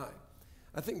you and I.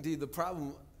 I think, the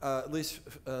problem, at least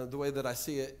the way that I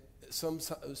see it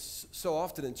so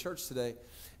often in church today,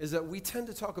 is that we tend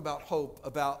to talk about hope,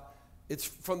 it's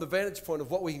from the vantage point of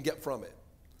what we can get from it.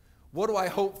 What do I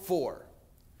hope for?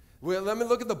 Well, let me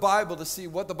look at the Bible to see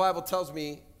what the Bible tells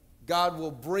me God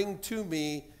will bring to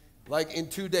me, like in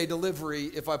 2-day delivery,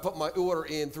 if I put my order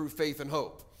in through faith and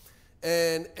hope.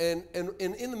 And in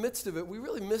the midst of it, we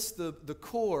really miss the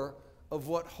core of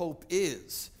what hope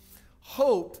is.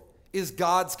 Hope is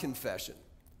God's confession.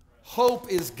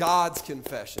 Hope is God's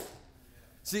confession.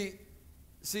 See,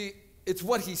 it's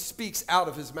what he speaks out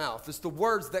of his mouth. It's the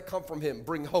words that come from him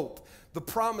bring hope. The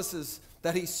promises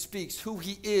that he speaks, who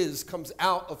he is, comes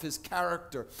out of his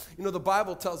character. You know, the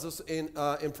Bible tells us in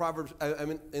Proverbs,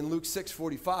 in Luke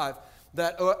 6:45,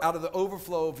 that out of the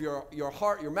overflow of your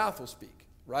heart, your mouth will speak,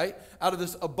 right? Out of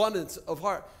this abundance of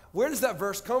heart. Where does that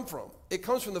verse come from? It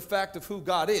comes from the fact of who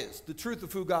God is, the truth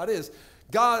of who God is.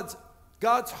 God's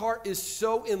heart is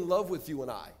so in love with you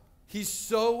and I. He's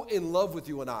so in love with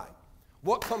you and I.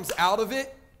 What comes out of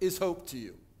it is hope to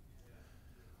you.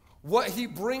 What he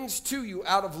brings to you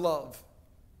out of love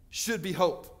should be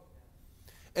hope.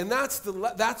 And that's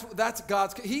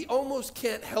God's. He almost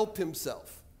can't help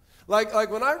himself. Like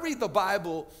when I read the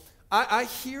Bible, I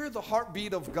hear the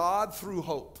heartbeat of God through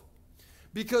hope.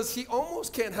 Because he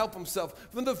almost can't help himself.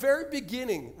 From the very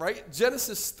beginning, right?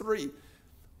 Genesis 3,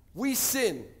 we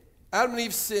sin. Adam and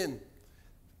Eve sin.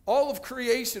 All of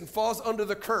creation falls under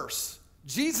the curse.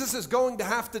 Jesus is going to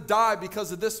have to die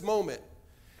because of this moment.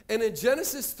 And in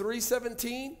Genesis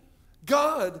 3:17,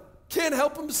 God can't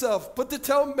help himself but to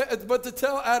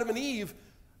tell Adam and Eve,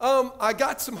 I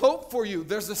got some hope for you.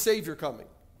 There's a Savior coming.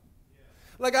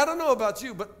 Like, I don't know about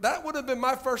you, but that would have been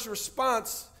my first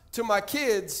response to my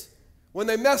kids when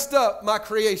they messed up my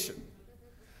creation.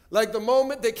 Like the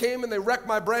moment they came and they wrecked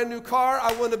my brand new car,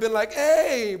 I wouldn't have been like,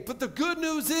 hey, but the good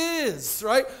news is,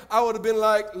 right? I would have been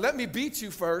like, let me beat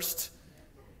you first.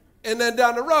 And then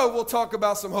down the road, we'll talk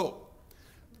about some hope.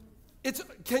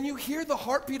 Can you hear the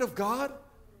heartbeat of God?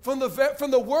 From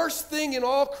the worst thing in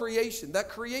all creation, that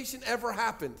creation ever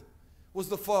happened, was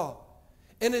the fall.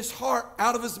 And his heart,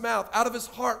 out of his mouth, out of his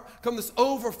heart, come this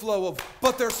overflow of,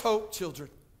 but there's hope, children.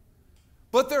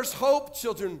 But there's hope,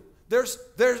 children.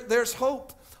 There's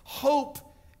hope. Hope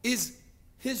is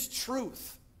his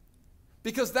truth.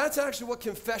 Because that's actually what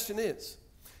confession is.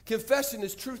 Confession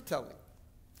is truth-telling.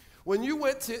 When you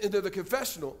went into the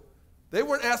confessional, they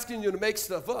weren't asking you to make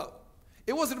stuff up.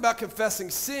 It wasn't about confessing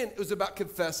sin. It was about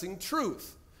confessing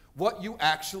truth, what you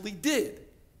actually did.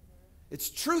 It's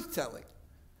truth-telling.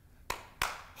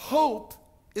 Hope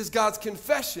is God's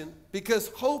confession because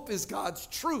hope is God's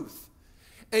truth.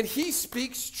 And he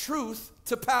speaks truth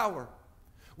to power,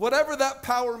 whatever that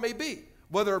power may be,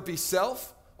 whether it be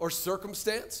self or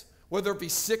circumstance, whether it be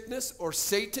sickness or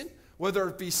Satan, whether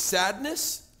it be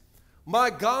sadness.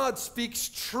 My God speaks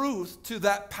truth to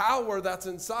that power that's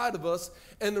inside of us,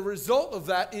 and the result of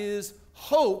that is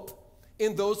hope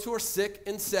in those who are sick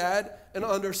and sad and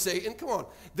under Satan. Come on,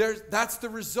 that's the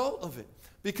result of it,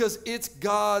 because it's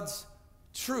God's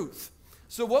truth.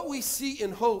 So what we see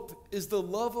in hope is the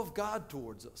love of God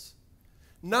towards us,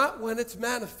 not when it's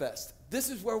manifest. This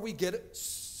is where we get it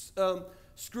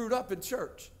screwed up in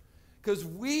church. Because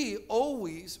we're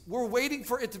waiting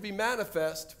for it to be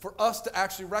manifest for us to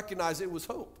actually recognize it was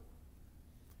hope.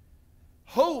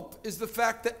 Hope is the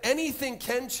fact that anything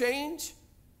can change.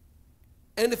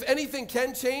 And if anything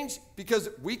can change, because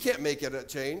we can't make it a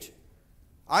change.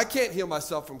 I can't heal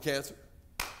myself from cancer.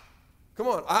 Come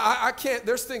on, I can't.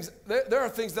 There are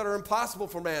things that are impossible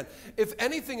for man. If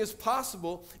anything is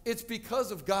possible, it's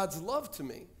because of God's love to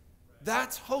me.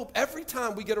 That's hope. Every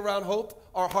time we get around hope,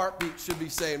 our heartbeat should be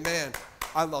saying, man,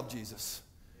 I love Jesus.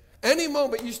 Any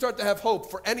moment you start to have hope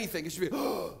for anything, it should be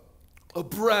a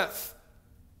breath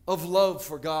of love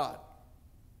for God.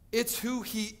 It's who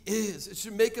he is. It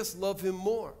should make us love him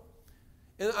more.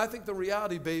 And I think the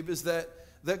reality, babe, is that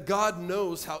God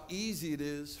knows how easy it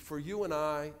is for you and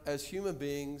I as human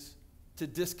beings to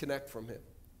disconnect from him,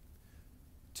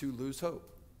 to lose hope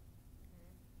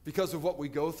because of what we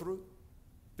go through.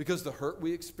 Because the hurt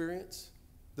we experience,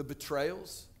 the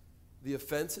betrayals, the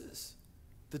offenses,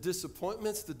 the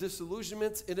disappointments, the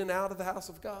disillusionments in and out of the house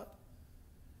of God.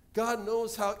 God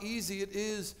knows how easy it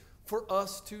is for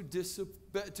us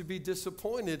to be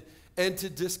disappointed and to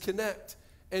disconnect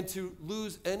and to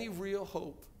lose any real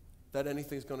hope that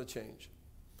anything's going to change.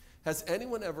 Has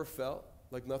anyone ever felt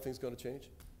like nothing's going to change?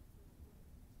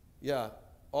 Yeah,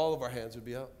 all of our hands would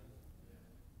be up.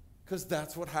 Because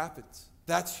that's what happens.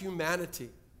 That's humanity.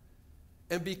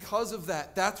 And because of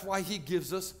that, that's why he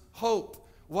gives us hope.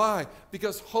 Why?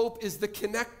 Because hope is the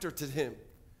connector to him.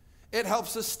 It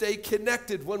helps us stay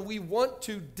connected when we want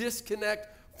to disconnect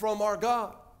from our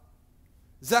God.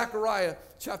 Zechariah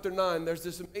chapter 9, there's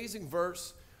this amazing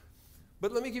verse.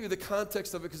 But let me give you the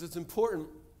context of it because it's important.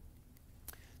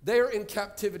 They are in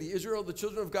captivity. Israel, the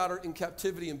children of God, are in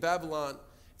captivity in Babylon.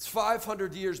 It's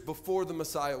 500 years before the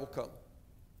Messiah will come.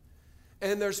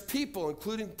 And there's people,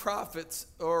 including prophets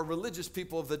or religious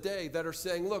people of the day, that are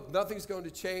saying, look, nothing's going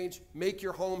to change. Make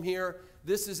your home here.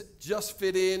 This is just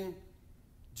fit in.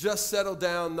 Just settle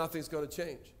down. Nothing's going to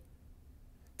change.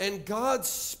 And God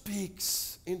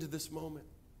speaks into this moment.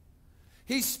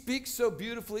 He speaks so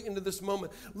beautifully into this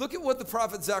moment. Look at what the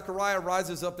prophet Zechariah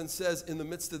rises up and says in the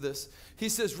midst of this. He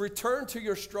says, return to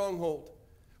your stronghold.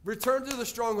 Return to the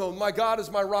stronghold. My God is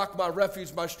my rock, my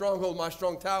refuge, my stronghold, my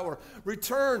strong tower.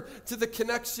 Return to the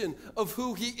connection of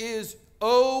who he is.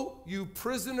 Oh, you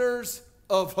prisoners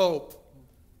of hope.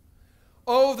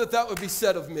 Oh, that would be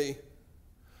said of me.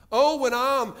 Oh, when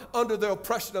I'm under the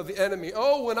oppression of the enemy.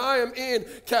 Oh, when I am in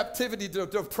captivity to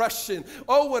oppression.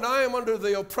 Oh, when I am under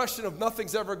the oppression of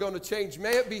nothing's ever going to change.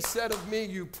 May it be said of me,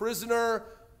 you prisoner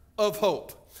of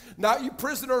hope. Not you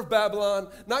prisoner of Babylon,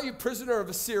 not you prisoner of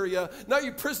Assyria, not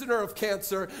you prisoner of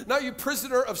cancer, not you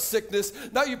prisoner of sickness,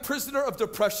 not you prisoner of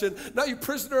depression, not you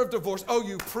prisoner of divorce. Oh,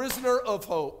 you prisoner of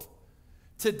hope.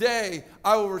 Today,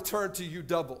 I will return to you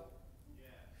double.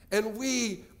 Yeah. And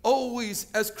we always,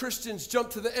 as Christians, jump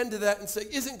to the end of that and say,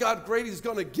 isn't God great? He's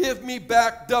going to give me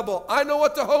back double. I know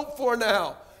what to hope for now.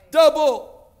 Right.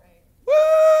 Double.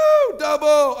 Right. Woo!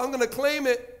 Double. I'm going to claim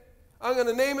it. I'm going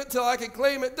to name it till I can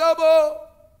claim it. Double.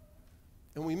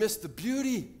 And we miss the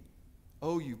beauty.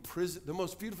 Oh, you prison, the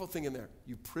most beautiful thing in there,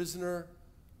 you prisoner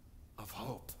of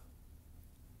hope.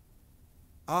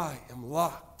 I am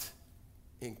locked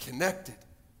and connected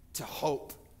to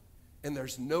hope. And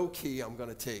there's no key I'm going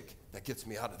to take that gets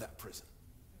me out of that prison.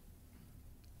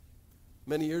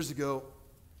 Many years ago,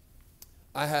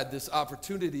 I had this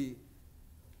opportunity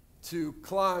to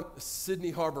climb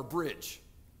Sydney Harbor Bridge.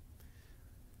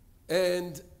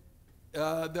 And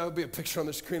there'll be a picture on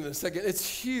the screen in a second. It's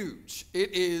huge.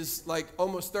 It is like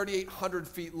almost 3,800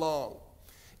 feet long.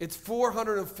 It's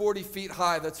 440 feet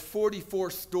high. That's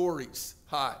 44 stories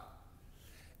high.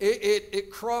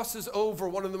 It crosses over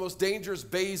one of the most dangerous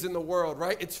bays in the world,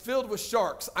 right? It's filled with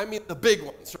sharks. I mean the big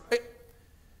ones, right?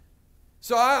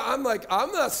 So I'm like,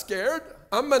 I'm not scared.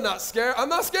 I'm not scared.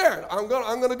 I'm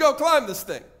gonna go climb this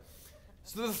thing.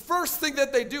 So the first thing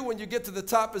that they do when you get to the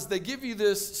top is they give you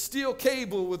this steel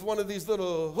cable with one of these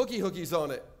little hookies on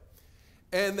it.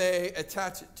 And they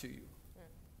attach it to you.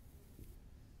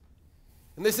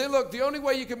 And they say, look, the only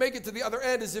way you can make it to the other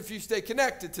end is if you stay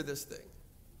connected to this thing.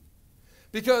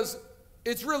 Because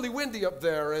it's really windy up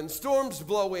there and storms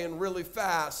blow in really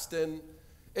fast. And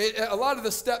a lot of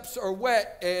the steps are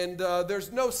wet and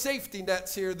there's no safety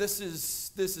nets here. This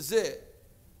is it.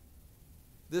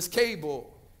 This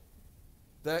cable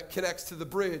that connects to the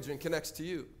bridge and connects to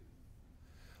you.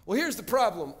 Well, here's the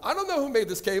problem. I don't know who made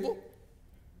this cable.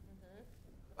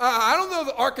 I don't know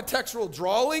the architectural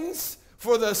drawings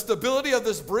for the stability of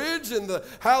this bridge and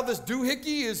how this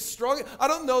doohickey is strong. I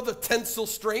don't know the tensile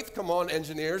strength. Come on,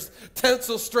 engineers.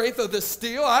 Tensile strength of this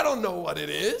steel. I don't know what it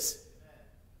is.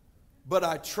 But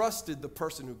I trusted the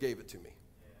person who gave it to me.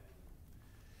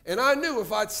 And I knew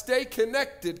if I'd stay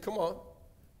connected, come on,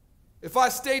 if I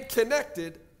stayed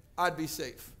connected, I'd be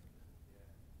safe.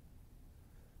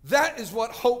 That is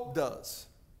what hope does.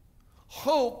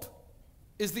 Hope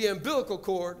is the umbilical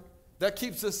cord that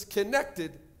keeps us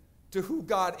connected to who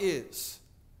God is.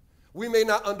 We may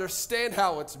not understand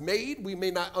how it's made. We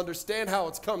may not understand how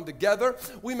it's come together.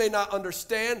 We may not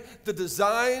understand the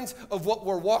designs of what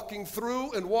we're walking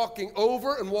through and walking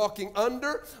over and walking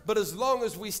under. But as long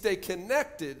as we stay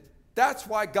connected, that's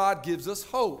why God gives us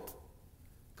hope.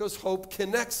 Because hope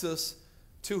connects us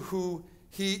to who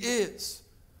he is.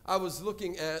 I was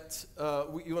looking at,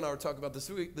 you and I were talking about this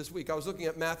week. I was looking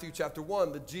at Matthew chapter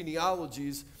 1, the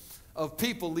genealogies of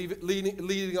people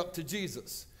leading up to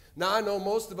Jesus. Now, I know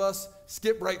most of us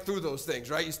skip right through those things,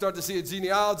 right? You start to see a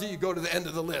genealogy, you go to the end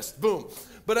of the list, boom.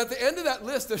 But at the end of that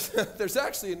list, there's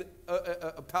actually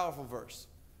a powerful verse.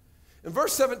 In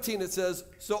verse 17, it says,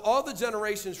 so all the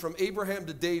generations from Abraham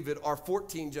to David are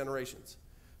 14 generations.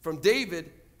 From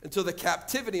David until the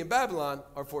captivity in Babylon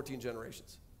are 14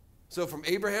 generations. So from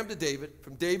Abraham to David,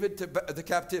 from David to the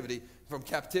captivity, from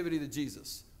captivity to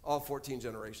Jesus, all 14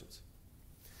 generations.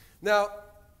 Now,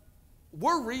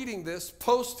 we're reading this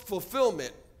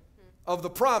post-fulfillment of the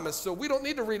promise, so we don't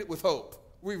need to read it with hope.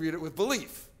 We read it with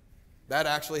belief. That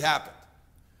actually happened.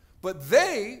 But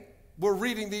they were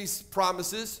reading these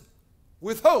promises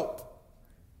with hope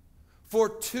for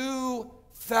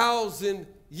 2,000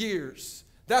 years.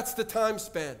 That's the time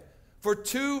span. For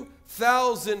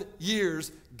 2,000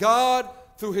 years, God,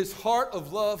 through his heart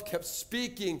of love, kept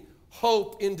speaking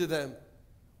hope into them.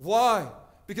 Why?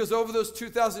 Because over those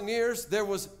 2,000 years, there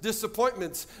was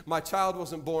disappointments. My child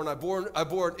wasn't born. I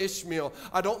bore an Ishmael.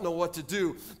 I don't know what to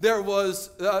do. There was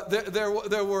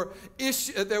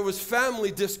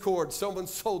family discord. Someone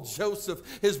sold Joseph.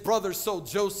 His brothers sold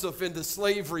Joseph into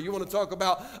slavery. You want to talk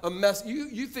about a mess?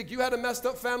 You think you had a messed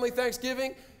up family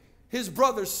Thanksgiving? His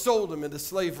brothers sold him into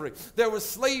slavery. There was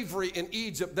slavery in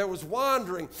Egypt. There was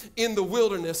wandering in the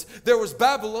wilderness. There was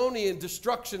Babylonian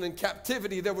destruction and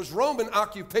captivity. There was Roman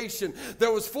occupation.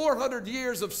 There was 400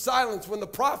 years of silence when the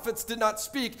prophets did not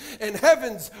speak and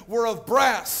heavens were of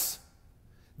brass.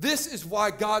 This is why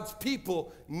God's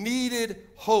people needed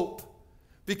hope,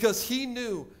 because he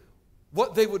knew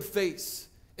what they would face.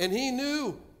 And he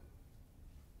knew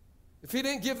if he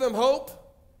didn't give them hope,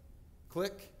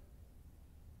 click,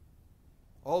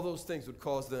 all those things would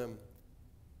cause them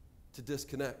to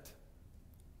disconnect.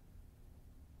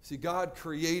 See, God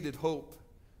created hope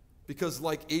because,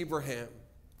 like Abraham,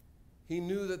 he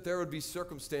knew that there would be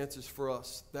circumstances for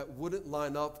us that wouldn't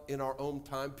line up in our own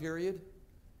time period,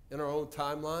 in our own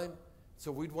timeline.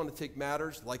 So we'd want to take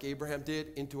matters, like Abraham did,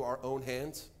 into our own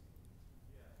hands.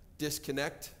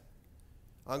 Disconnect.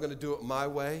 I'm going to do it my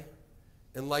way.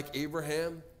 And like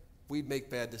Abraham, we'd make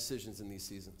bad decisions in these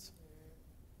seasons.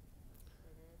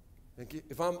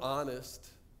 If I'm honest,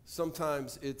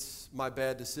 sometimes it's my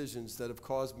bad decisions that have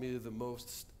caused me the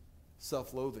most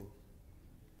self-loathing.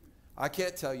 I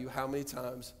can't tell you how many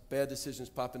times bad decisions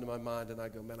pop into my mind and I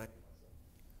go, man,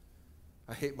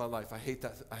 I hate my life. I hate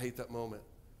that moment.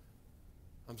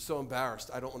 I'm so embarrassed.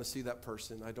 I don't want to see that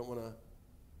person. I don't want to,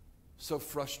 so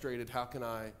frustrated. How can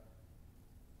I?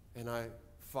 And I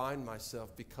find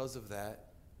myself, because of that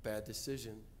bad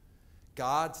decision.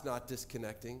 God's not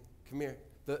disconnecting. Come here.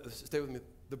 Stay with me.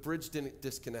 The bridge didn't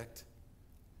disconnect.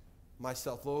 My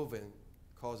self-loathing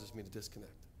causes me to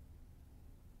disconnect.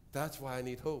 That's why I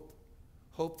need hope.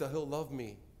 Hope that he'll love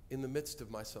me in the midst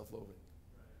of my self-loathing.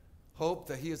 Hope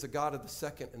that he is a God of the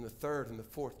second and the third and the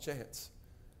fourth chance.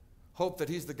 Hope that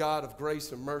he's the God of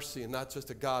grace and mercy and not just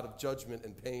a God of judgment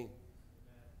and pain.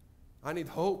 I need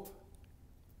hope.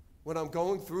 When I'm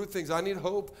going through things, I need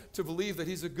hope to believe that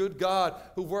he's a good God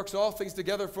who works all things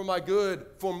together for my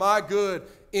good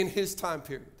in his time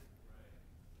period.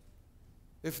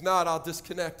 If not, I'll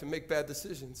disconnect and make bad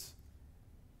decisions.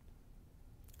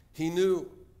 He knew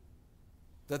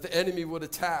that the enemy would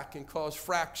attack and cause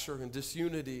fracture and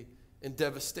disunity and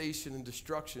devastation and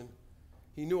destruction.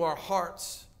 He knew our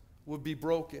hearts would be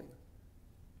broken.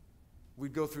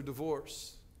 We'd go through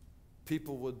divorce.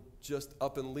 People would just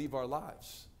up and leave our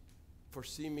lives for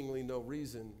seemingly no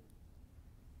reason.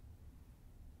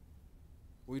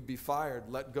 We'd be fired,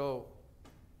 let go.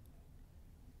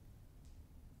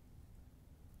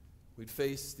 We'd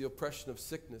face the oppression of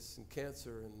sickness and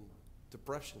cancer and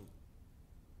depression.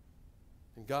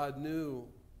 And God knew,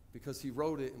 because he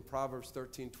wrote it in Proverbs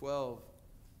 13:12,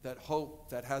 that hope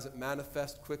that hasn't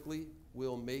manifest quickly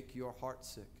will make your heart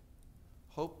sick.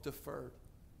 Hope deferred.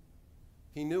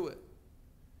 He knew it.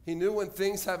 He knew when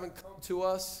things haven't come to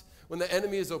us, when the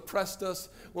enemy has oppressed us,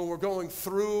 when we're going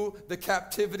through the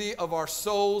captivity of our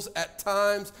souls at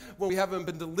times, when we haven't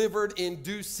been delivered in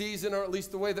due season, or at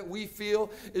least the way that we feel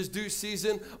is due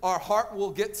season, our heart will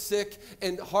get sick,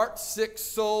 and heart-sick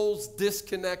souls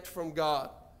disconnect from God.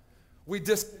 We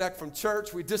disconnect from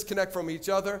church. We disconnect from each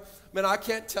other. Man, I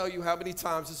can't tell you how many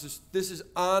times, this is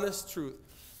honest truth.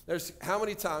 There's how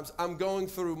many times I'm going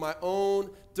through my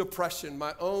own depression,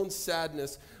 my own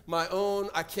sadness, my own,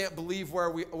 I can't believe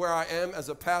where I am as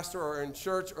a pastor or in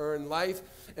church or in life.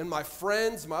 And my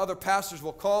friends, my other pastors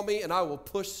will call me and I will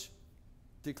push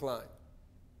decline.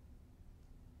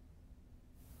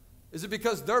 Is it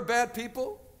because they're bad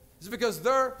people? Is it because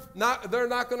they're not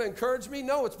going to encourage me?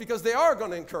 No, it's because they are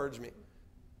going to encourage me.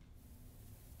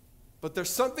 But there's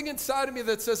something inside of me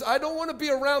that says, I don't want to be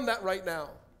around that right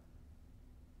now.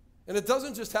 And it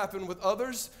doesn't just happen with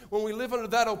others. When we live under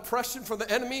that oppression from the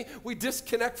enemy, we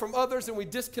disconnect from others and we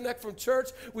disconnect from church.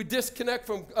 We disconnect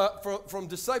from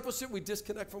discipleship. We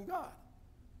disconnect from God.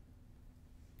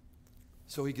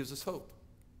 So he gives us hope.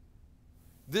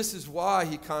 This is why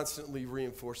he constantly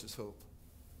reinforces hope.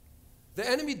 The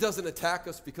enemy doesn't attack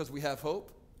us because we have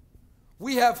hope.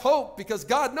 We have hope because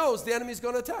God knows the enemy is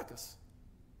going to attack us.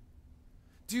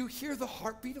 Do you hear the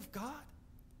heartbeat of God?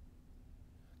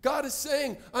 God is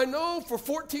saying, I know for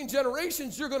 14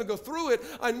 generations you're going to go through it.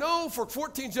 I know for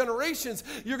 14 generations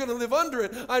you're going to live under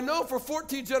it. I know for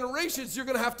 14 generations you're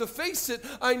going to have to face it.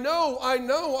 I know.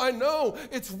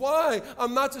 It's why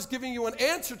I'm not just giving you an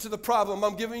answer to the problem.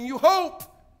 I'm giving you hope.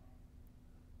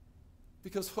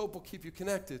 Because hope will keep you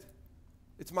connected.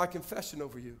 It's my confession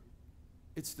over you.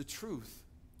 It's the truth.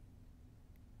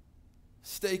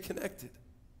 Stay connected.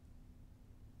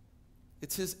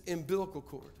 It's his umbilical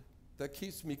cord that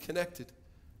keeps me connected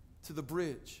to the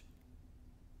bridge.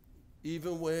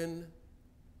 Even when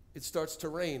it starts to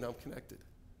rain, I'm connected.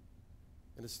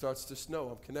 And it starts to snow,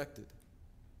 I'm connected.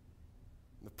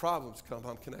 And the problems come,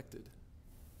 I'm connected.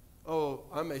 Oh,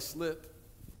 I may slip.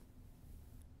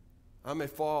 I may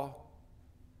fall.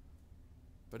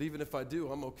 But even if I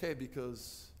do, I'm okay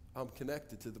because I'm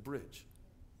connected to the bridge.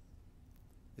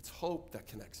 It's hope that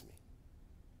connects me.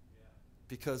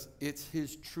 Because it's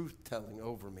his truth-telling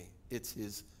over me. It's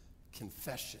his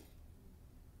confession.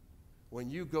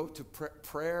 When you go to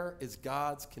prayer is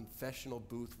God's confessional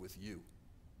booth with you.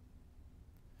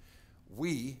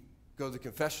 We go to the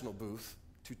confessional booth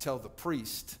to tell the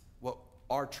priest what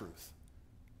our truth.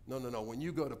 No. When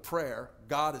you go to prayer,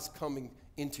 God is coming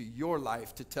into your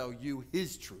life to tell you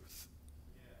his truth.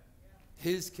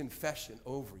 His confession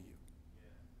over you.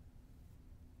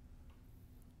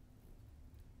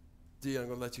 Dee, I'm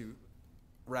going to let you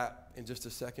wrap in just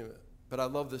a second. But I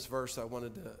love this verse I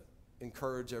wanted to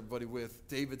encourage everybody with.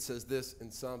 David says this in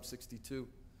Psalm 62,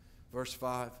 verse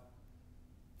 5.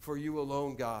 For you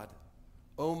alone, God,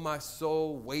 O my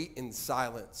soul, wait in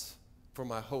silence, for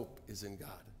my hope is in God.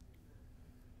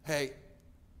 Hey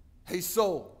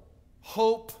soul,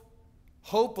 hope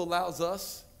allows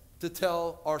us to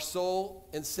tell our soul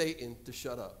and Satan to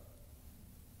shut up.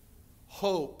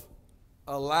 Hope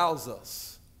allows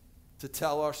us to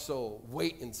tell our soul,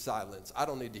 wait in silence. I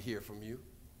don't need to hear from you.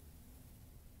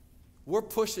 We're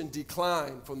pushing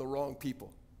decline from the wrong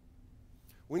people.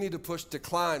 We need to push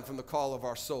decline from the call of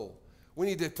our soul. We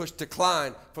need to push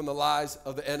decline from the lies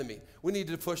of the enemy. We need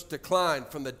to push decline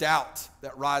from the doubt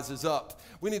that rises up.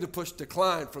 We need to push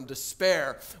decline from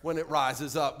despair when it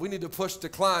rises up. We need to push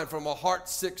decline from a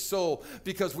heart-sick soul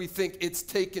because we think it's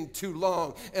taken too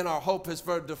long and our hope has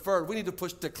been deferred. We need to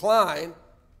push decline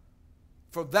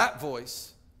from that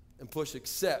voice and push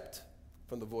accept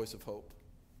from the voice of hope.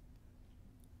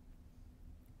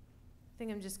 I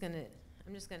think I'm just gonna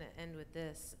end with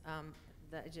this.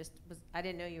 I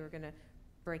didn't know you were gonna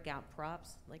break out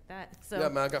props like that. So yeah,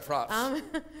 man, I got props.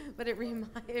 But it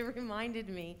reminded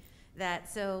me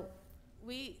that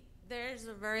there's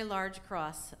a very large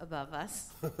cross above us,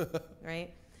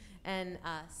 right? And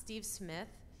Steve Smith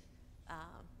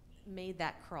made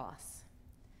that cross.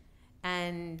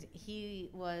 And he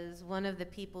was one of the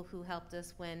people who helped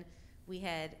us when we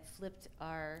had flipped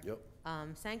our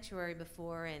sanctuary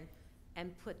before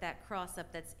and put that cross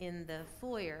up that's in the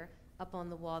foyer up on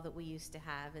the wall that we used to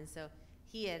have. And so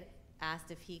he had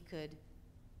asked if he could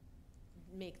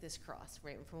make this cross,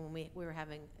 right, from when we were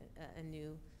having a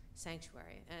new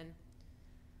sanctuary. And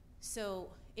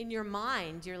so in your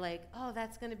mind, you're like, oh,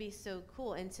 that's going to be so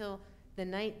cool, until the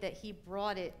night that he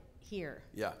brought it here.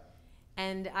 Yeah.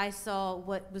 And I saw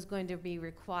what was going to be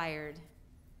required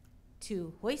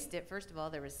to hoist it. First of all,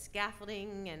 there was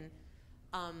scaffolding, and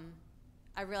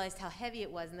I realized how heavy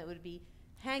it was, and that it would be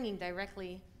hanging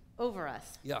directly over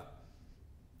us. Yeah.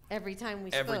 Every time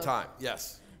we spoke. Every time,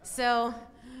 yes. So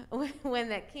when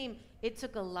that came, it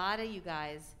took a lot of you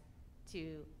guys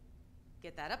to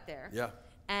get that up there. Yeah.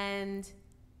 And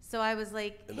so I was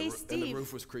like, hey, Steve. And the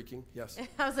roof was creaking, yes.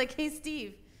 I was like, hey,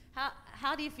 Steve,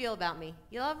 how do you feel about me?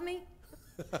 You love me?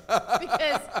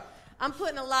 Because I'm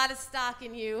putting a lot of stock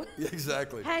in you. Yeah,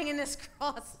 exactly. Hanging this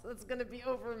cross that's going to be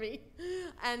over me.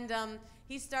 And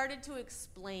he started to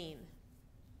explain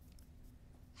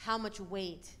how much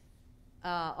weight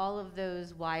all of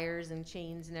those wires and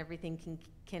chains and everything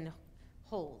can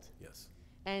hold. Yes.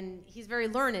 And he's very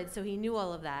learned, so he knew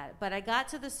all of that. But I got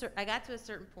to a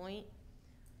certain point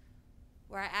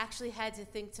where I actually had to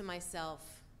think to myself,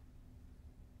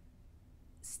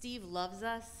 Steve loves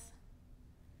us,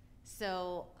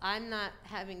 so I'm not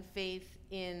having faith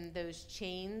in those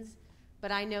chains,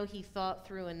 but I know he thought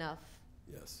through enough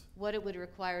what it would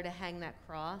require to hang that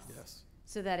cross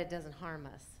so that it doesn't harm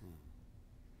us.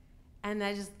 And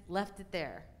I just left it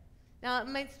there. Now, it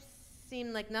might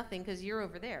seem like nothing because you're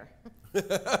over there,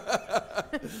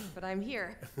 but I'm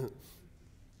here.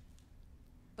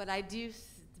 But I do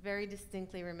very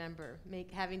distinctly remember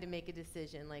having to make a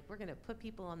decision, like, we're going to put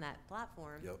people on that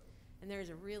platform, and there's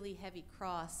a really heavy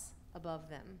cross above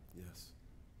them. Yes.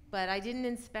 But I didn't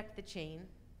inspect the chain,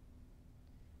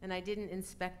 and I didn't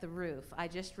inspect the roof. I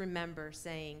just remember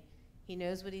saying, he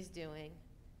knows what he's doing,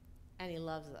 and he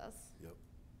loves us. Yep.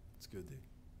 It's good, dude.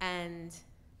 And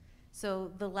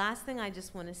so the last thing I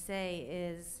just want to say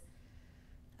is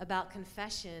about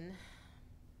confession,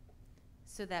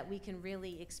 so that we can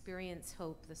really experience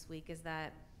hope this week, is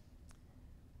that,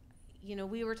 you know,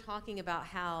 we were talking about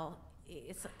how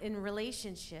it's in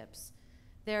relationships,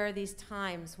 there are these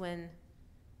times when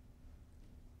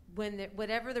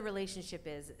whatever the relationship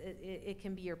is, it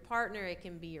can be your partner, it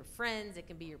can be your friends, it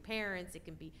can be your parents, it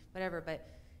can be whatever, but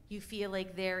you feel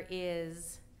like there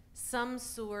is some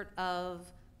sort of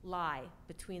lie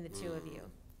between the two of you.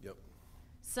 Yep.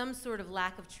 Some sort of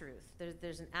lack of truth.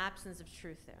 There's an absence of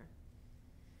truth there.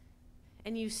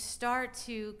 And you start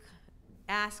to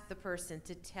ask the person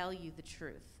to tell you the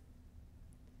truth.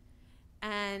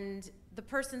 And the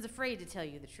person's afraid to tell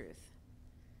you the truth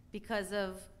because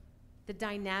of the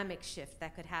dynamic shift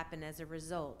that could happen as a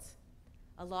result,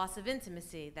 a loss of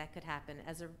intimacy that could happen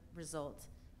as a result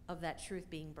of that truth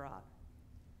being brought.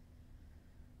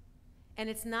 And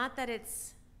it's not that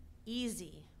it's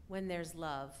easy when there's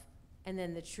love and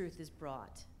then the truth is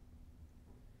brought,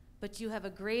 but you have a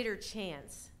greater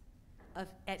chance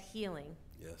at healing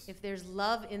if there's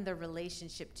love in the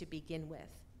relationship to begin with.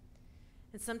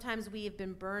 And sometimes we have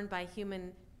been burned by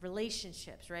human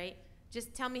relationships, right?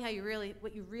 Just tell me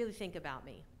what you really think about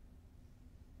me.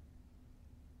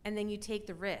 And then you take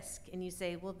the risk and you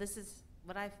say, well, this is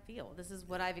what I feel. This is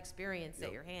what I've experienced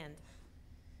at your hand.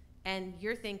 And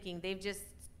you're thinking they've just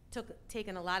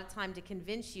taken a lot of time to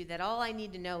convince you that all I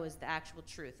need to know is the actual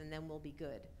truth, and then we'll be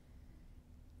good.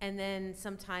 And then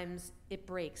sometimes it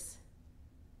breaks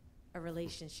a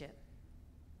relationship.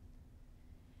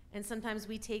 And sometimes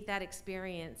we take that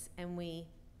experience and we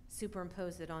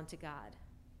superimpose it onto God.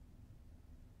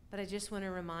 But I just want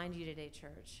to remind you today,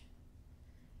 church,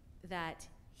 that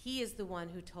he is the one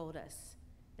who told us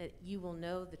that you will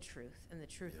know the truth, and the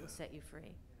truth will set you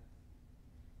free.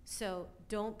 So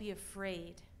don't be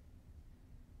afraid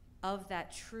of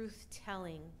that truth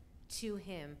telling to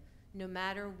him, no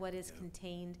matter what is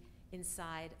contained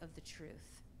inside of the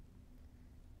truth.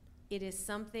 It is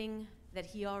something that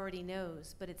he already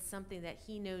knows, but it's something that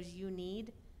he knows you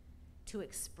need to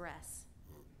express.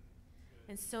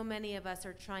 And so many of us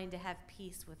are trying to have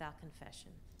peace without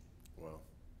confession. Wow.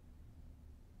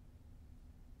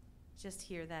 Just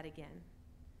hear that again.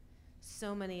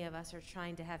 So many of us are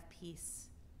trying to have peace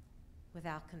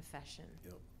without confession.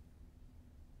 Yep.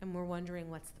 And we're wondering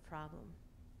what's the problem.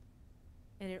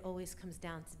 And it always comes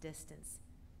down to distance.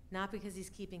 Not because he's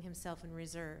keeping himself in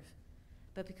reserve,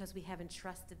 but because we haven't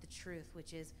trusted the truth,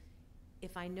 which is,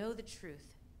 if I know the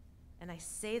truth, and I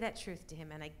say that truth to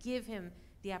him, and I give him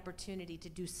the opportunity to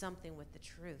do something with the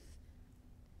truth,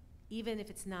 even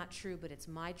if it's not true, but it's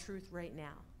my truth right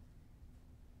now,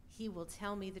 he will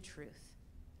tell me the truth.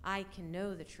 I can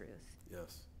know the truth.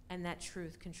 Yes. And that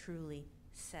truth can truly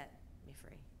set me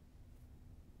free.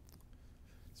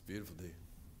 It's beautiful, Dee.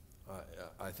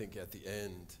 I think at the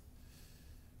end,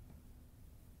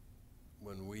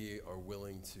 when we are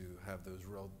willing to have those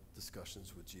real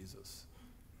discussions with Jesus,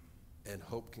 and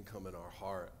hope can come in our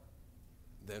heart,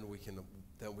 then we can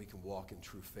walk in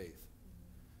true faith.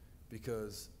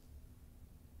 Because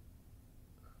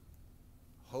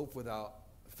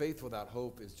faith without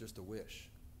hope is just a wish.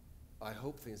 I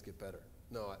hope things get better.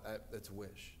 No, that's a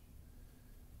wish.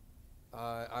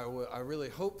 I really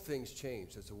hope things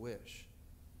change. That's a wish.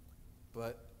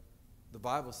 But the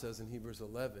Bible says in Hebrews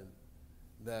 11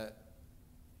 that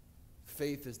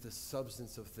faith is the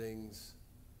substance of things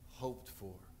hoped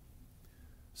for.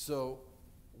 So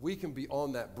we can be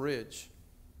on that bridge,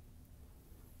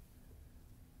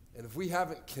 and if we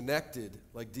haven't connected,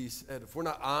 like Dee said, if we're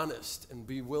not honest and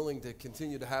be willing to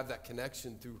continue to have that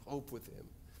connection through hope with him,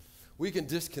 we can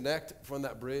disconnect from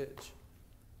that bridge.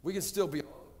 We can still be on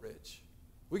the bridge.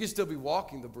 We can still be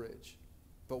walking the bridge,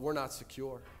 but we're not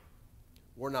secure.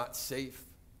 We're not safe.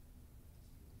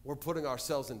 We're putting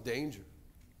ourselves in danger.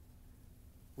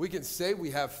 We can say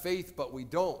we have faith, but we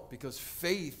don't, because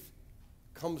faith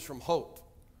comes from hope.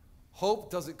 Hope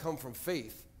doesn't come from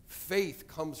faith. Faith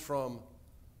comes from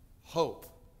hope.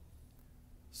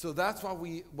 So that's why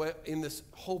we, in this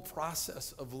whole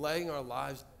process of laying our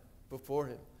lives before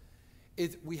him,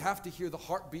 we have to hear the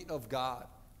heartbeat of God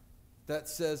that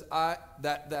says,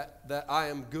 that I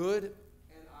am good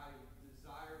and I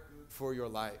desire good for your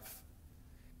life.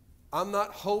 I'm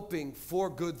not hoping for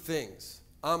good things.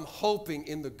 I'm hoping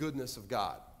in the goodness of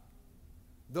God.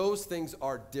 Those things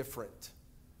are different.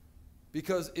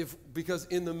 Because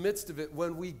in the midst of it,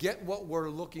 when we get what we're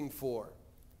looking for,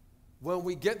 When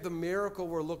we get the miracle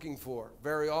we're looking for,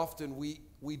 very often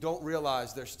we don't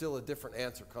realize there's still a different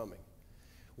answer coming.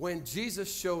 When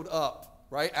Jesus showed up,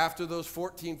 right, after those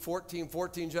 14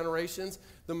 generations,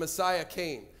 the Messiah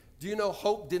came. Do you know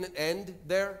hope didn't end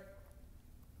there?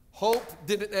 Hope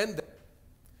didn't end there.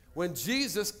 When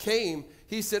Jesus came,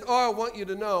 he said, I want you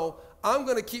to know, I'm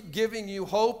going to keep giving you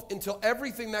hope until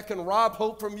everything that can rob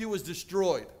hope from you is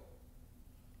destroyed.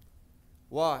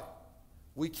 Why?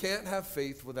 We can't have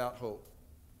faith without hope.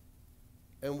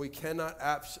 And we cannot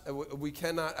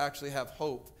actually have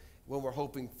hope when we're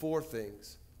hoping for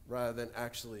things rather than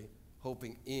actually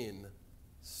hoping in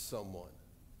someone.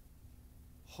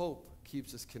 Hope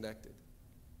keeps us connected.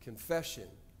 Confession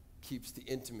keeps the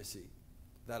intimacy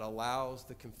that allows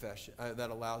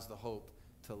the hope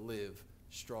to live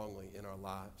strongly in our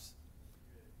lives.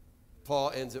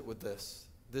 Paul ends it with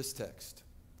this text.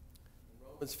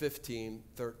 Romans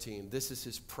 15:13. This is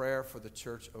his prayer for the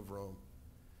church of Rome.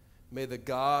 May the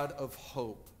God of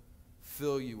hope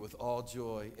fill you with all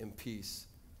joy and peace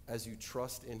as you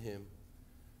trust in him,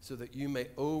 so that you may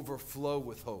overflow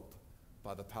with hope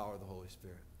by the power of the Holy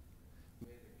Spirit. May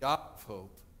the God of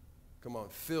hope,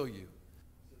 fill you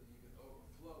so that you can overflow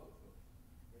with hope.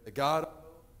 May the God of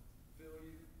hope fill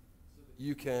you so that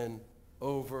you can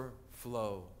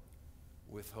overflow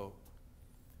with hope.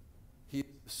 He is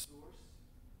the source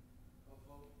of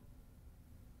hope,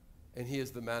 and he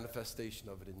is the manifestation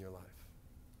of it in your life.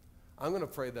 I'm going to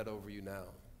pray that over you now.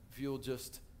 If you'll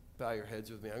just bow your heads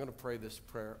with me, I'm going to pray this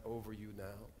prayer over you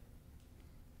now.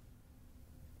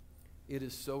 It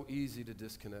is so easy to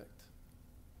disconnect.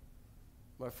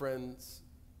 My friends,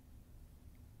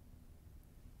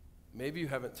 maybe you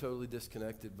haven't totally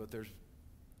disconnected, but there's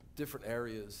different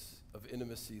areas of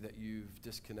intimacy that you've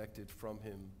disconnected from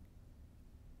him.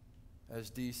 As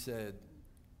Dee said,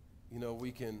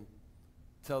 we can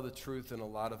tell the truth in a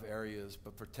lot of areas,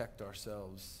 but protect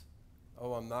ourselves.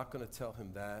 Oh, I'm not going to tell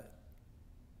him that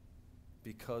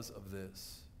because of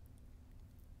this.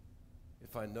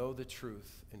 If I know the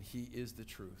truth and he is the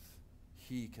truth,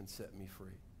 he can set me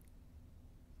free.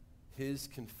 His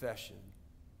confession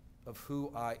of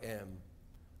who I am,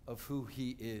 of who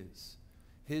he is,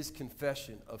 his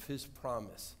confession of his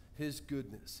promise, his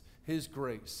goodness, his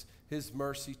grace, his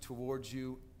mercy towards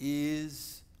you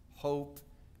is hope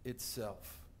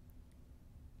itself.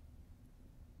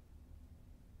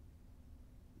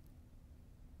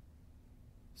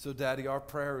 So, Daddy, our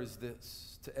prayer is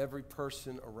this to every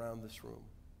person around this room,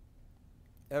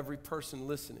 every person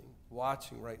listening,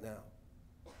 watching right now.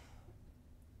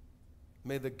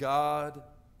 May the God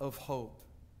of hope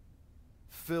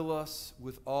fill us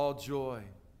with all joy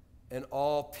and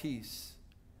all peace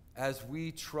as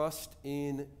we trust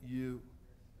in you,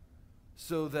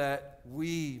 so that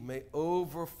we may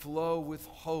overflow with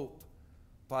hope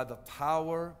by the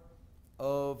power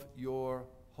of your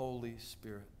Holy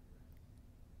Spirit.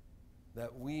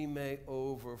 That we may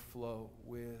overflow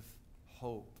with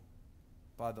hope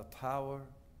by the power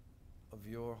of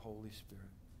your Holy Spirit.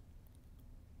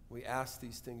 We ask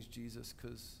these things, Jesus,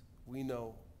 because we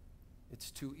know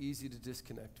it's too easy to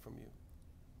disconnect from you.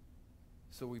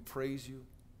 So we praise you,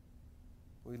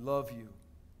 we love you,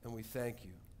 and we thank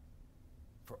you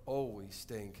for always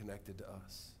staying connected to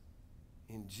us.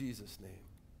 In Jesus' name,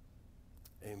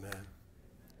 amen.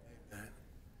 Amen.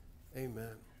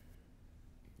 Amen.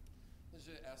 Let's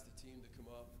just ask the team to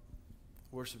come up,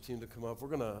 worship team to come up.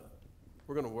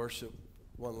 We're gonna worship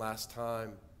one last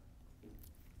time.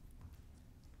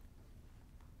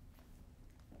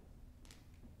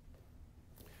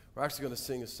 We're actually going to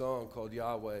sing a song called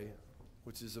Yahweh,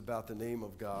 which is about the name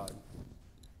of God.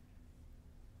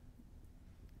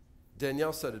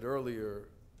 Danielle said it earlier.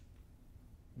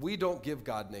 We don't give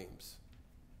God names.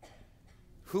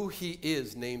 Who he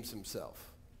is names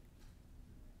himself.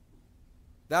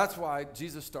 That's why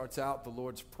Jesus starts out the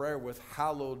Lord's Prayer with,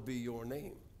 hallowed be your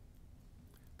name.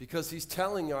 Because he's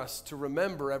telling us to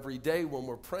remember every day when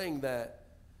we're praying that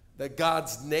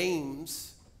God's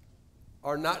names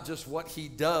are not just what he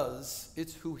does,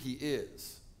 it's who he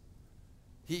is.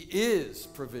 He is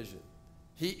provision.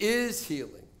 He is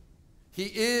healing. He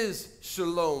is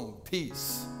shalom,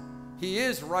 peace. He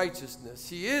is righteousness.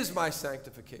 He is my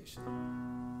sanctification.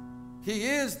 He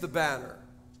is the banner.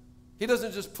 He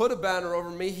doesn't just put a banner over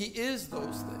me, he is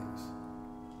those things.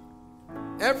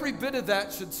 Every bit of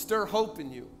that should stir hope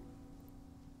in you.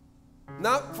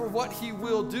 Not for what he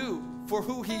will do, for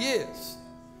who he is.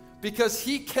 Because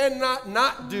he cannot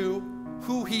not do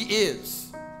who he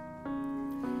is.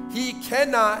 He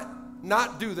cannot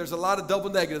not do. There's a lot of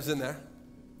double negatives in there.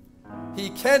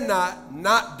 He cannot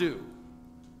not do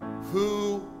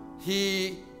who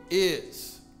he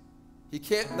is. He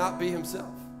can't not be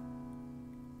himself.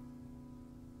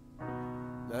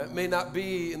 Now, it may not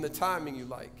be in the timing you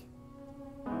like.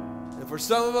 And for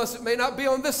some of us, it may not be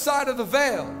on this side of the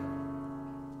veil.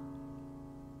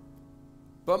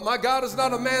 But my God is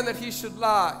not a man that he should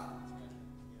lie.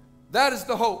 That is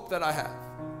the hope that I have.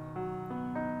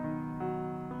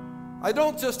 I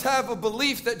don't just have a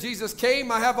belief that Jesus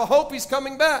came, I have a hope he's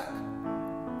coming back.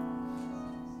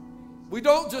 We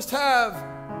don't just have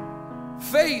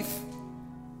faith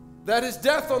that his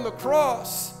death on the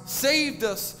cross saved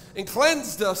us and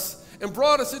cleansed us and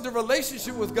brought us into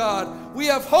relationship with God. We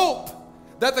have hope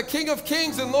that the King of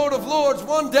Kings and Lord of Lords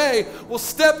one day will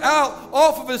step out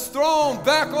off of his throne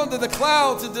back onto the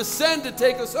clouds and descend to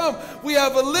take us home. We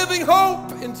have a living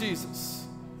hope in Jesus.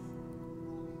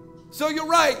 So you're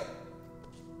right.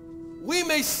 We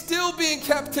may still be in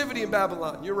captivity in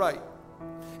Babylon. You're right.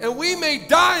 And we may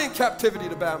die in captivity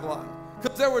to Babylon,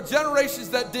 because there were generations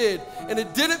that did, and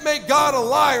it didn't make God a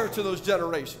liar to those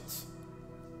generations.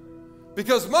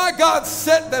 Because my God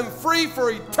set them free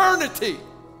for eternity.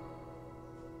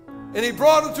 And he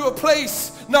brought them to a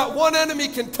place not one enemy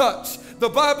can touch. The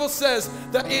Bible says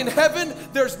that in heaven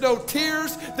there's no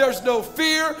tears, there's no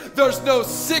fear, there's no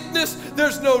sickness,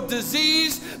 there's no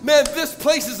disease. Man, this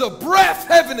place is a breath.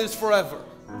 Heaven is forever.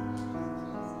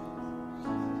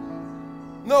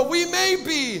 No, we may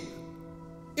be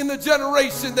in the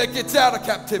generation that gets out of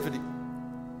captivity.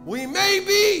 We may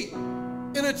be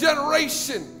in a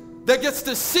generation that gets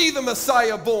to see the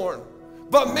Messiah born,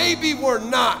 but maybe we're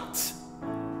not.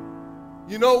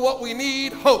 You know what we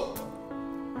need? Hope.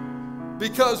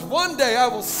 Because one day I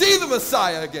will see the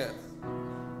Messiah again.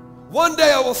 One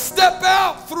day I will step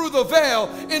out through the veil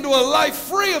into a life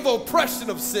free of oppression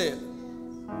of sin.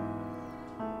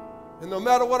 And no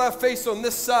matter what I face on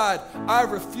this side, I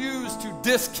refuse to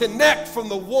disconnect from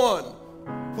the one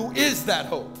who is that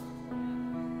hope.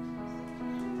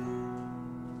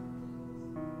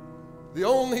 The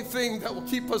only thing that will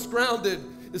keep us grounded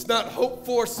is not hope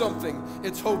for something,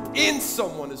 it's hope in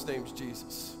someone. His name's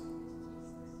Jesus.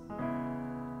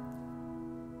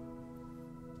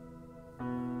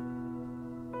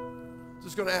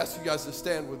 Just going to ask you guys to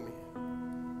stand with me.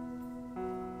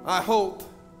 I hope,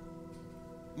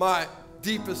 my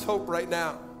deepest hope right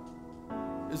now,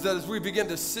 is that as we begin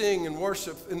to sing and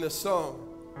worship in this song,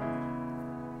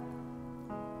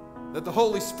 that the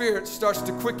Holy Spirit starts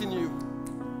to quicken you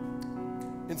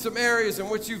in some areas in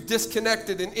which you've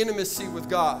disconnected in intimacy with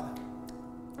God.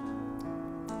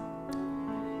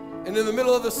 And in the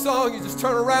middle of the song, you just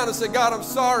turn around and say, God, I'm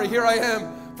sorry, here I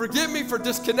am. Forgive me for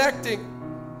disconnecting.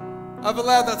 I've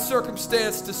allowed that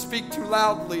circumstance to speak too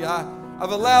loudly.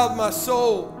 I've allowed my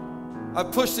soul,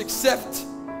 I've pushed accept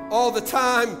all the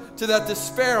time to that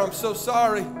despair. I'm so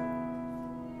sorry.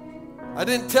 I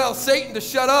didn't tell Satan to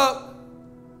shut up,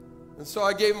 and so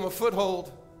I gave him a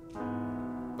foothold.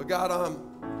 But God,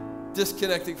 I'm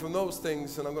disconnecting from those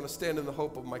things, and I'm going to stand in the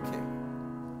hope of my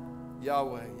King.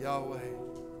 Yahweh, Yahweh,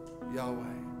 Yahweh.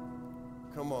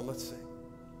 Come on, let's sing.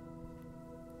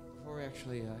 Before we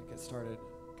actually get started,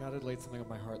 God had laid something on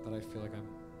my heart that I feel like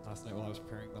last night while I was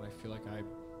preparing, that I feel like I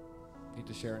need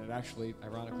to share. And it actually,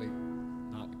 ironically,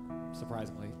 not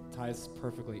surprisingly, ties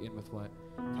perfectly in with what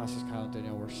Pastors Kyle and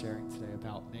Danielle were sharing today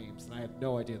about names. And I had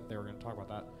no idea that they were going to talk about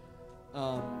that.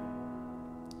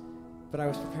 But I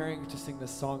was preparing to sing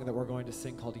this song that we're going to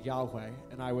sing called Yahweh,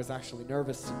 and I was actually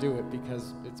nervous to do it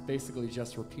because it's basically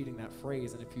just repeating that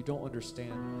phrase, and if you don't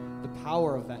understand the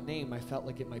power of that name, I felt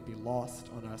like it might be lost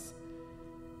on us.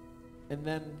 And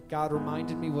then God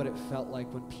reminded me what it felt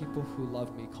like when people who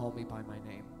love me call me by my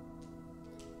name.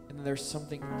 And then there's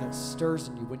something that stirs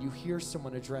in you when you hear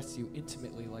someone address you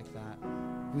intimately like that,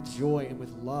 with joy and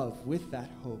with love, with that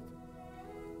hope.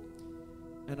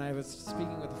 And I was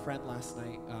speaking with a friend last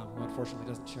night who unfortunately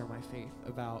doesn't share my faith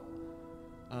about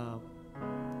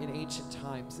in ancient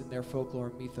times in their folklore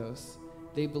and mythos,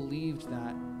 they believed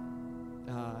that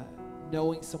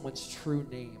knowing someone's true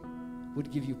name would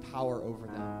give you power over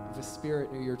them. If a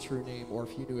spirit knew your true name, or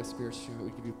if you knew a spirit's true name, it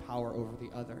would give you power over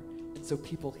the other. And so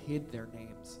people hid their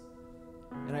names.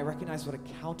 And I recognized what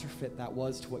a counterfeit that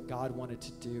was to what God wanted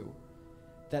to do.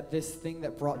 That this thing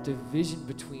that brought division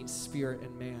between spirit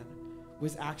and man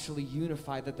was actually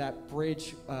unified, that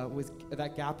bridge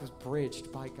that gap was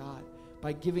bridged by God,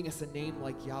 by giving us a name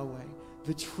like Yahweh,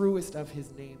 the truest of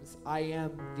his names. I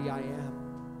am the I am.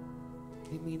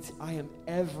 It means I am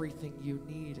everything you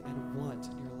need and want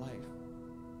in your life.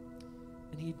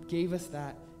 And he gave us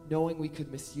that knowing we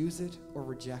could misuse it or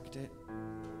reject it.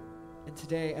 And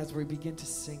today, as we begin to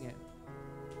sing it,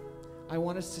 I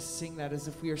want us to sing that as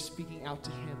if we are speaking out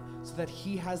to him, so that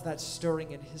he has that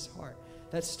stirring in his heart,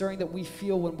 that stirring that we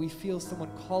feel when we feel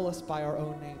someone call us by our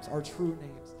own names, our true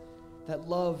names, that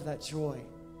love, that joy.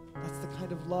 That's the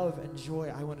kind of love and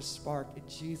joy I want to spark in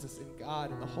Jesus, in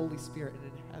God, in the Holy Spirit, and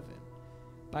in heaven,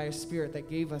 by a Spirit that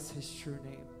gave us his true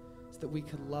name, so that we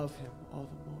could love him all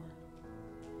the more.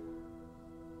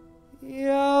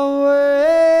 Yahweh,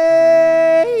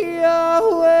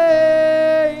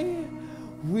 Yahweh,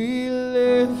 we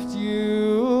lift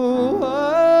you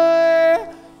high.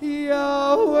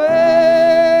 Yahweh,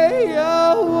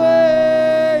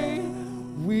 Yahweh,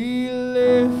 we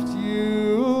lift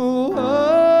you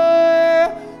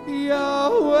high.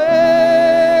 Yahweh,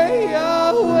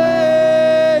 Yahweh,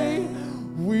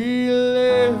 we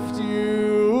lift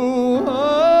you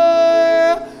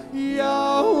high.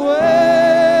 Yahweh,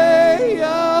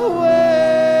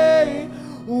 Yahweh,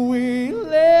 we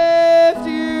lift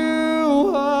you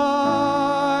high.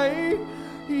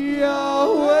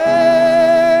 Yahweh,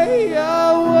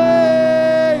 Yahweh,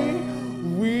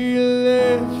 we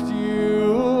lift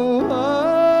you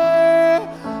high.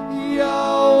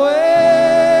 Yahweh,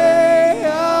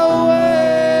 Yahweh,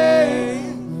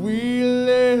 we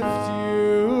lift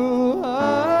you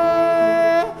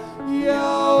high.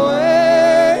 Yahweh,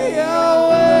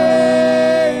 Yahweh,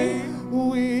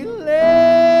 we lift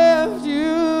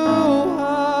you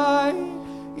high.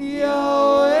 Yahweh,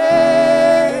 Yahweh,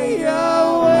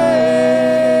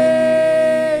 Yahweh,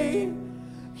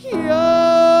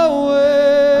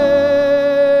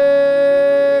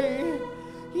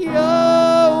 Yahweh,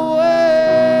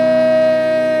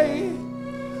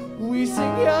 we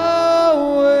sing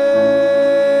Yahweh,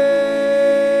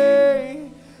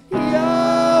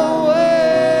 Yahweh,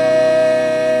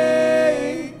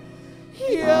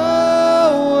 Yahweh,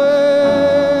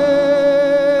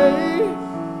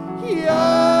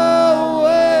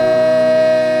 Yahweh,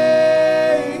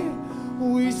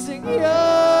 we sing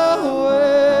Yahweh,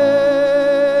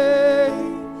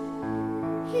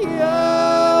 Yahweh,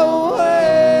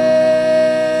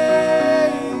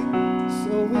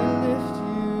 so we lift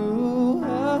you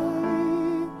high,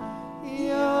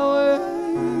 Yahweh,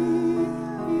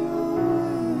 Yahweh,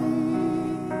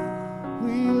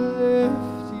 we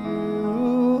lift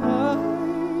you high,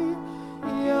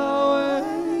 Yahweh,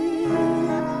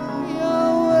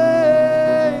 Yahweh,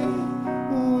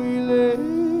 we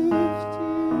lift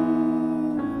you high,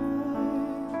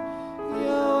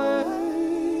 Yahweh,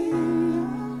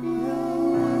 Yahweh, we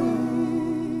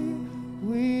lift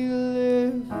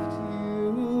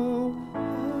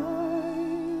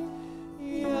you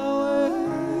high, Yahweh,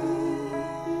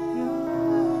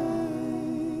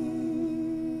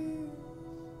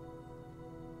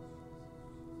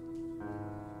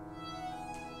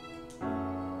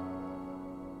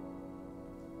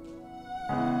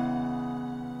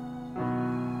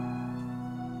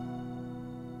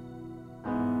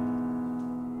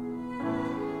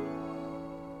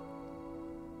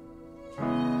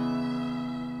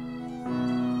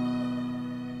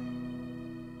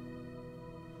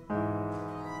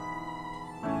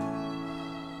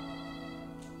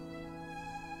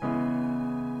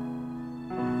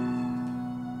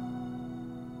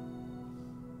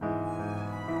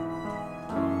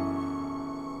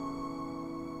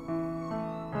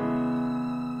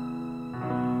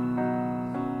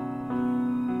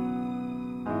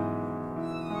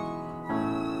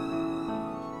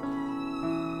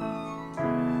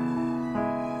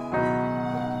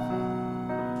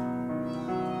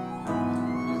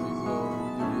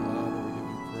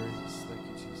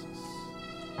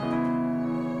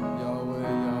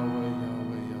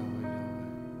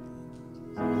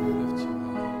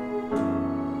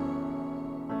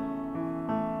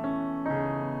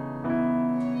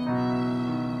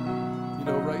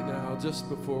 just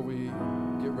before we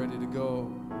get ready to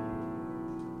go,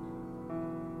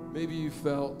 maybe you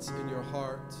felt in your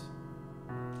heart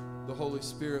the Holy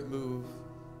Spirit move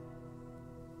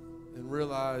and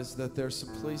realize that there's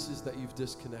some places that you've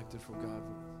disconnected from God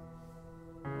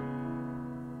with.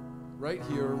 Right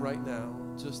here, right now,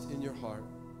 just in your heart,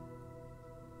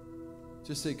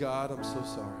 just say, God, I'm so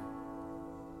sorry.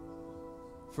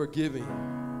 Forgive me.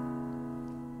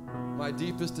 My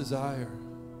deepest desire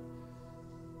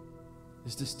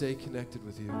is to stay connected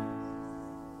with you.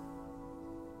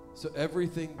 So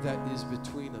everything that is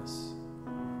between us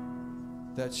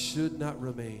that should not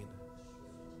remain,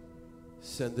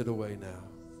 send it away now.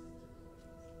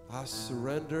 I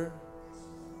surrender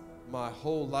my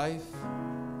whole life,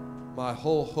 my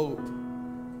whole hope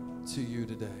to you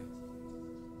today.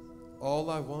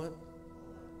 All I want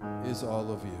is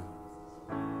all of you.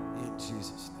 In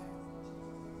Jesus' name.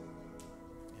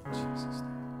 In Jesus' name.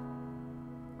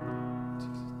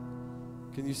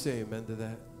 Can you say amen to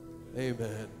that?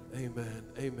 Amen. Amen.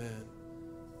 Amen.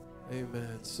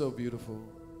 Amen. So beautiful.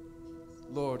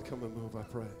 Lord, come and move, I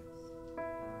pray.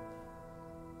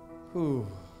 Whew.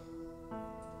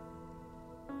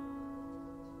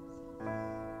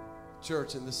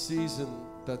 Church, in the season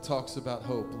that talks about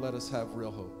hope, let us have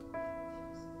real hope.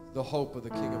 The hope of the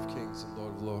King of Kings and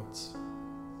Lord of Lords.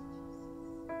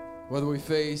 Whether we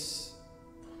face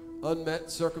unmet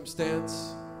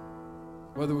circumstance,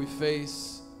 whether we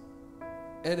face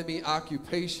enemy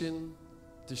occupation,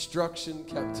 destruction,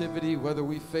 captivity, whether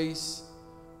we face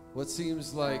what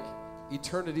seems like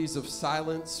eternities of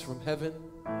silence from heaven,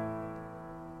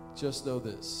 just know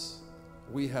this: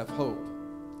 we have hope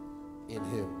in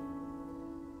Him.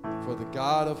 For the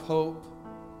God of hope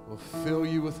will fill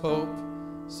you with hope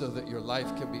so that your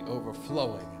life can be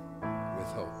overflowing with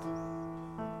hope.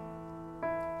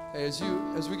 Hey,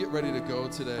 as we get ready to go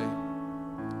today,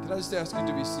 can I just ask you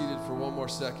to be seated for one more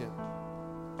second?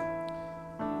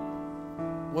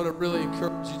 I want to really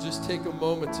encourage you, just take a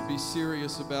moment to be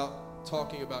serious about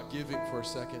talking about giving for a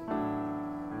second.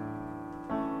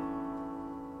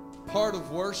 Part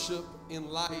of worship in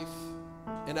life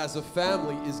and as a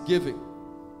family is giving.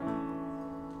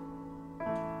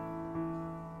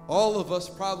 All of us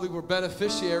probably were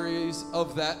beneficiaries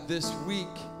of that this week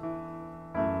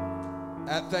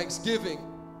at Thanksgiving,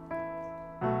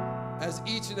 as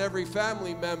each and every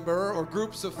family member or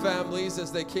groups of families,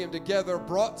 as they came together,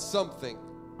 brought something.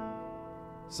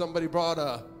 Somebody brought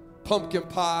a pumpkin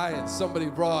pie, and somebody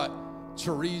brought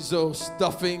chorizo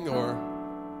stuffing, or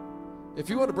if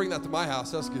you want to bring that to my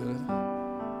house, that's good.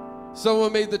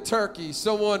 Someone made the turkey.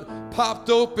 Someone popped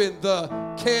open the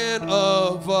can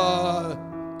of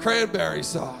cranberry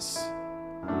sauce.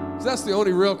 'Cause that's the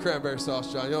only real cranberry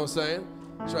sauce, John. You know what I'm saying?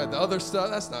 Tried the other stuff.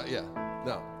 That's not,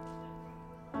 no.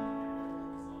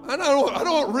 I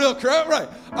don't want real crap, right?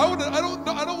 I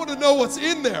don't want to know what's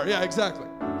in there. Yeah, exactly.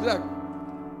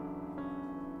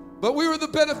 But we were the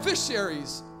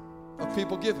beneficiaries of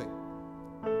people giving.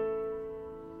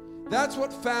 That's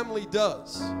what family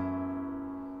does.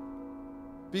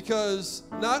 Because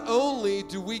not only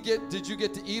did you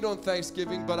get to eat on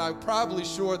Thanksgiving, but I'm probably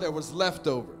sure there was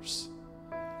leftovers.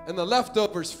 And the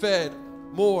leftovers fed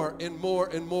more and more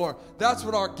and more. That's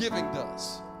what our giving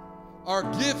does. Our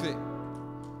giving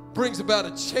brings about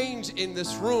a change in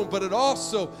this room, but it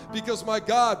also, because my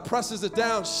God presses it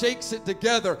down, shakes it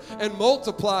together, and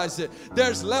multiplies it.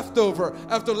 There's leftover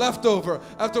after leftover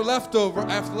after leftover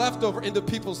after leftover into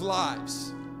people's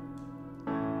lives.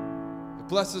 It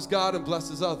blesses God and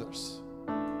blesses others.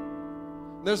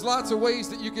 There's lots of ways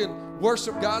that you can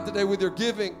worship God today with your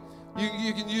giving.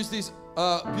 You can use these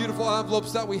beautiful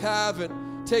envelopes that we have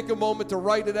and take a moment to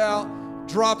write it out.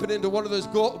 Drop it into one of those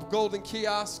golden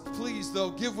kiosks. Please,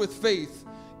 though, give with faith.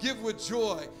 Give with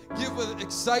joy. Give with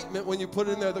excitement when you put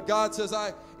it in there. That God says,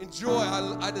 I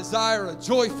desire a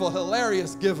joyful,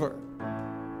 hilarious giver.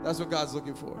 That's what God's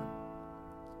looking for.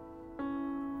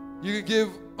 You can give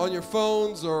on your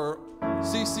phones or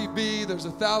CCB. There's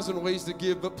 1,000 ways to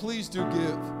give, but please do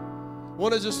give. I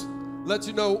want to just let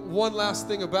you know one last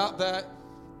thing about that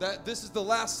this is the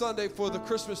last Sunday for the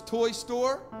Christmas toy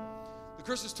store. The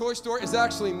Christmas Toy Store is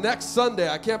actually next Sunday.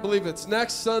 I can't believe it's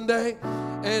next Sunday.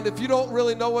 And if you don't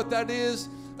really know what that is,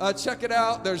 check it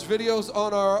out. There's videos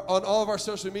on all of our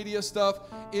social media stuff.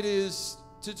 It is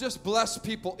to just bless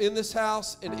people in this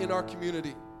house and in our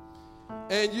community.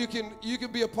 And you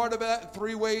can be a part of that in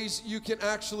 3 ways. You can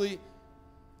actually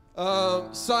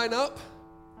sign up.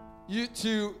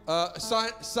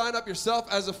 Sign up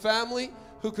yourself as a family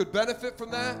who could benefit from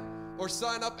that, or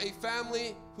sign up a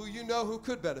family who you know who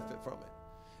could benefit from it.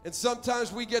 And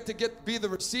sometimes we get to be the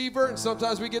receiver, and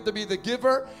sometimes we get to be the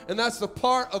giver, and that's the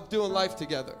part of doing life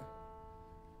together.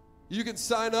 You can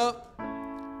sign up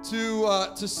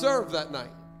to serve that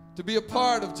night, to be a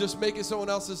part of just making someone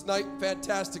else's night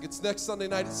fantastic. It's next Sunday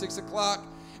night at 6 o'clock,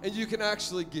 and you can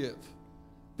actually give.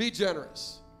 Be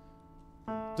generous.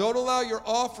 Don't allow your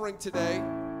offering today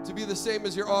to be the same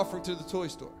as your offering to the toy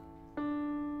store.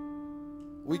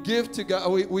 We give to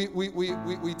God,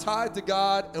 we tithe to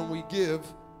God, and we give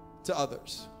to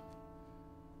others.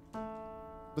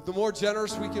 But the more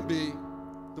generous we can be,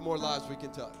 the more lives we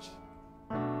can touch.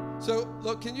 So,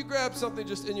 look, can you grab something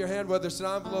just in your hand, whether it's an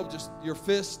envelope, just your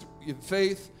fist, in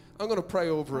faith? I'm going to pray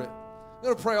over it. I'm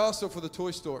going to pray also for the toy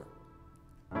store.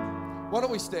 Why don't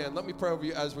we stand? Let me pray over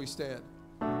you as we stand.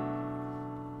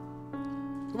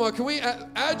 Come on, can we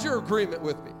add your agreement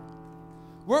with me?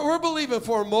 We're believing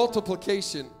for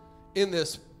multiplication in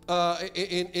this,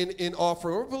 in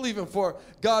offering. We're believing for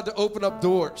God to open up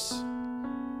doors,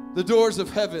 the doors of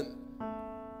heaven,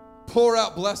 pour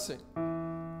out blessing.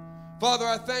 Father,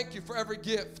 I thank you for every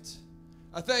gift.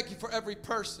 I thank you for every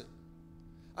person.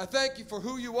 I thank you for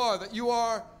who you are, that you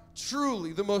are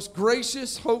truly the most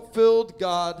gracious, hope-filled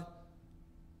God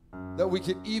that we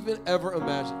could even ever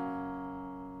imagine.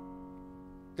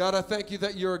 God, I thank you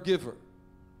that you're a giver,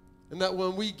 and that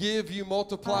when we give, you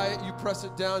multiply it, you press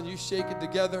it down, you shake it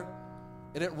together,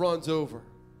 and it runs over.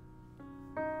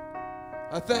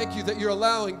 I thank you that you're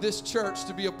allowing this church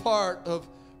to be a part of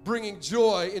bringing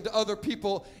joy into other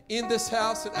people in this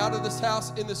house and out of this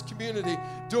house in this community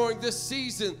during this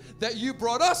season, that you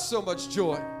brought us so much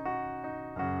joy,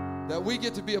 that we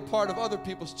get to be a part of other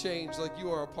people's change like you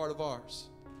are a part of ours.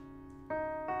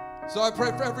 So I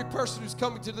pray for every person who's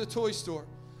coming to the toy store.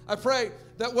 I pray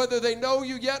that whether they know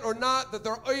you yet or not, that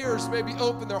their ears may be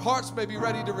open, their hearts may be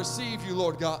ready to receive you,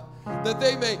 Lord God, that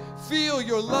they may feel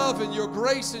your love and your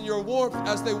grace and your warmth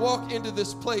as they walk into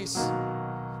this place.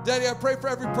 Daddy, I pray for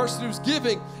every person who's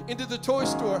giving into the toy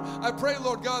store. I pray,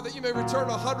 Lord God, that you may return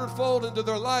 100-fold into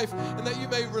their life, and that you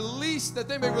may release, that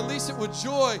they may release it with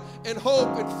joy and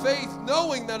hope and faith,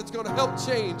 knowing that it's going to help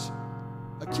change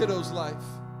a kiddo's life.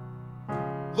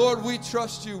 Lord, we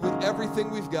trust you with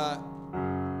everything we've got.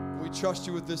 We trust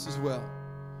you with this as well.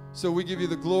 So we give you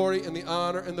the glory and the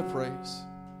honor and the praise.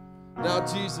 Now,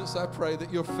 Jesus, I pray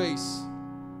that your face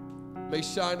may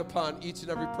shine upon each and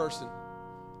every person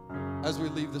as we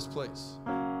leave this place.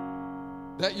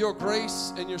 That your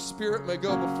grace and your spirit may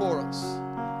go before us.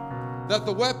 That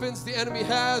the weapons the enemy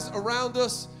has around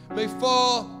us may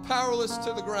fall powerless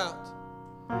to the ground.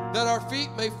 That our feet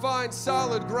may find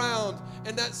solid ground,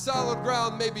 and that solid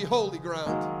ground may be holy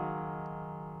ground.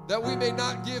 That we may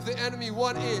not give the enemy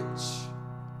 1 inch,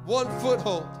 1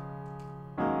 foothold.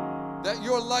 That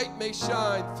your light may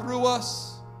shine through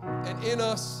us and in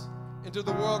us into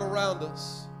the world around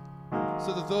us,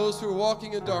 so that those who are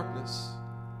walking in darkness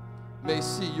may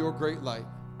see your great light.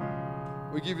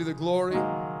 We give you the glory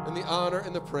and the honor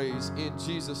and the praise in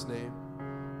Jesus' name.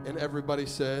 And everybody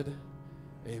said,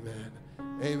 amen.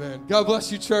 Amen. God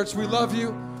bless you, church. We love you.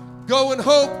 Go in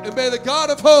hope, and may the God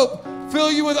of hope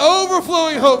fill you with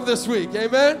overflowing hope this week.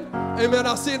 Amen. Amen.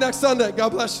 I'll see you next Sunday. God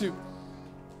bless you.